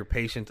appreciate your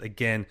patience.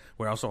 Again,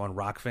 we're also on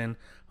Rockfin,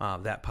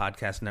 that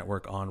podcast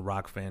network on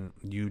Rockfin,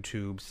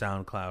 YouTube,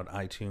 SoundCloud,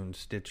 iTunes,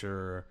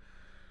 Stitcher,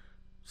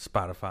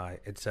 Spotify,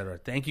 etc.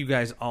 Thank you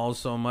guys all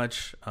so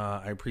much.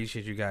 I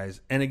appreciate you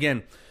guys. And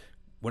again,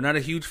 we're not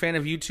a huge fan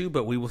of YouTube,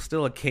 but we will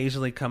still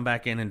occasionally come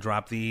back in and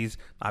drop these.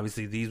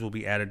 Obviously, these will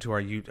be added to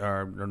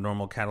our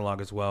normal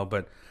catalog as well,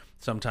 but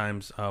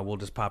sometimes we'll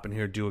just pop in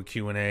here, do a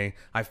Q&A.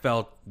 I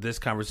felt this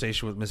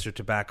conversation with Mr.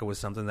 Tobacco was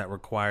something that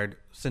required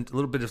a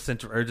little bit of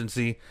sense of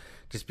urgency,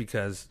 just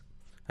because,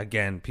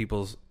 again,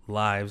 people's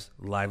lives,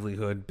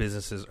 livelihood,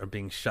 businesses are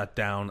being shut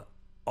down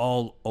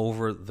all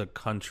over the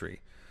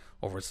country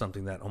over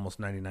something that almost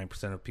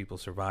 99% of people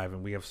survive.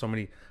 And we have so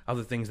many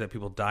other things that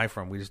people die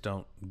from. We just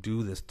don't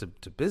do this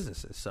to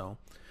businesses. So,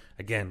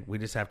 again, we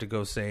just have to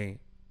go say,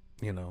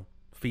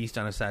 feast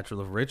on a satchel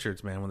of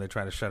Richards, man, when they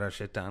try to shut our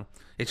shit down.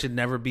 It should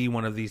never be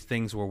one of these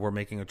things where we're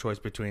making a choice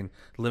between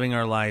living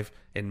our life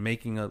and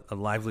making a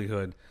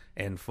livelihood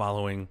and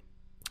following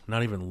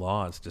not even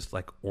laws, just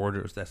like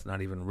orders that's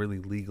not even really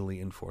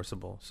legally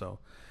enforceable. So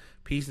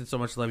peace and so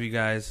much love, you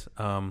guys.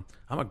 I'm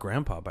a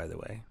grandpa, by the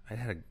way. I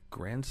had a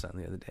grandson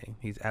the other day.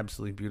 He's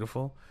absolutely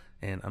beautiful,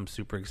 and I'm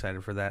super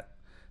excited for that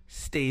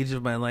stage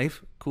of my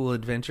life. Cool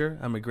adventure.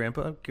 I'm a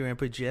grandpa,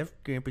 Grandpa Jeff,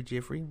 Grandpa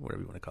Jeffrey,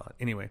 whatever you want to call it.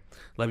 Anyway,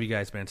 love you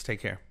guys, man. Take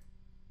care.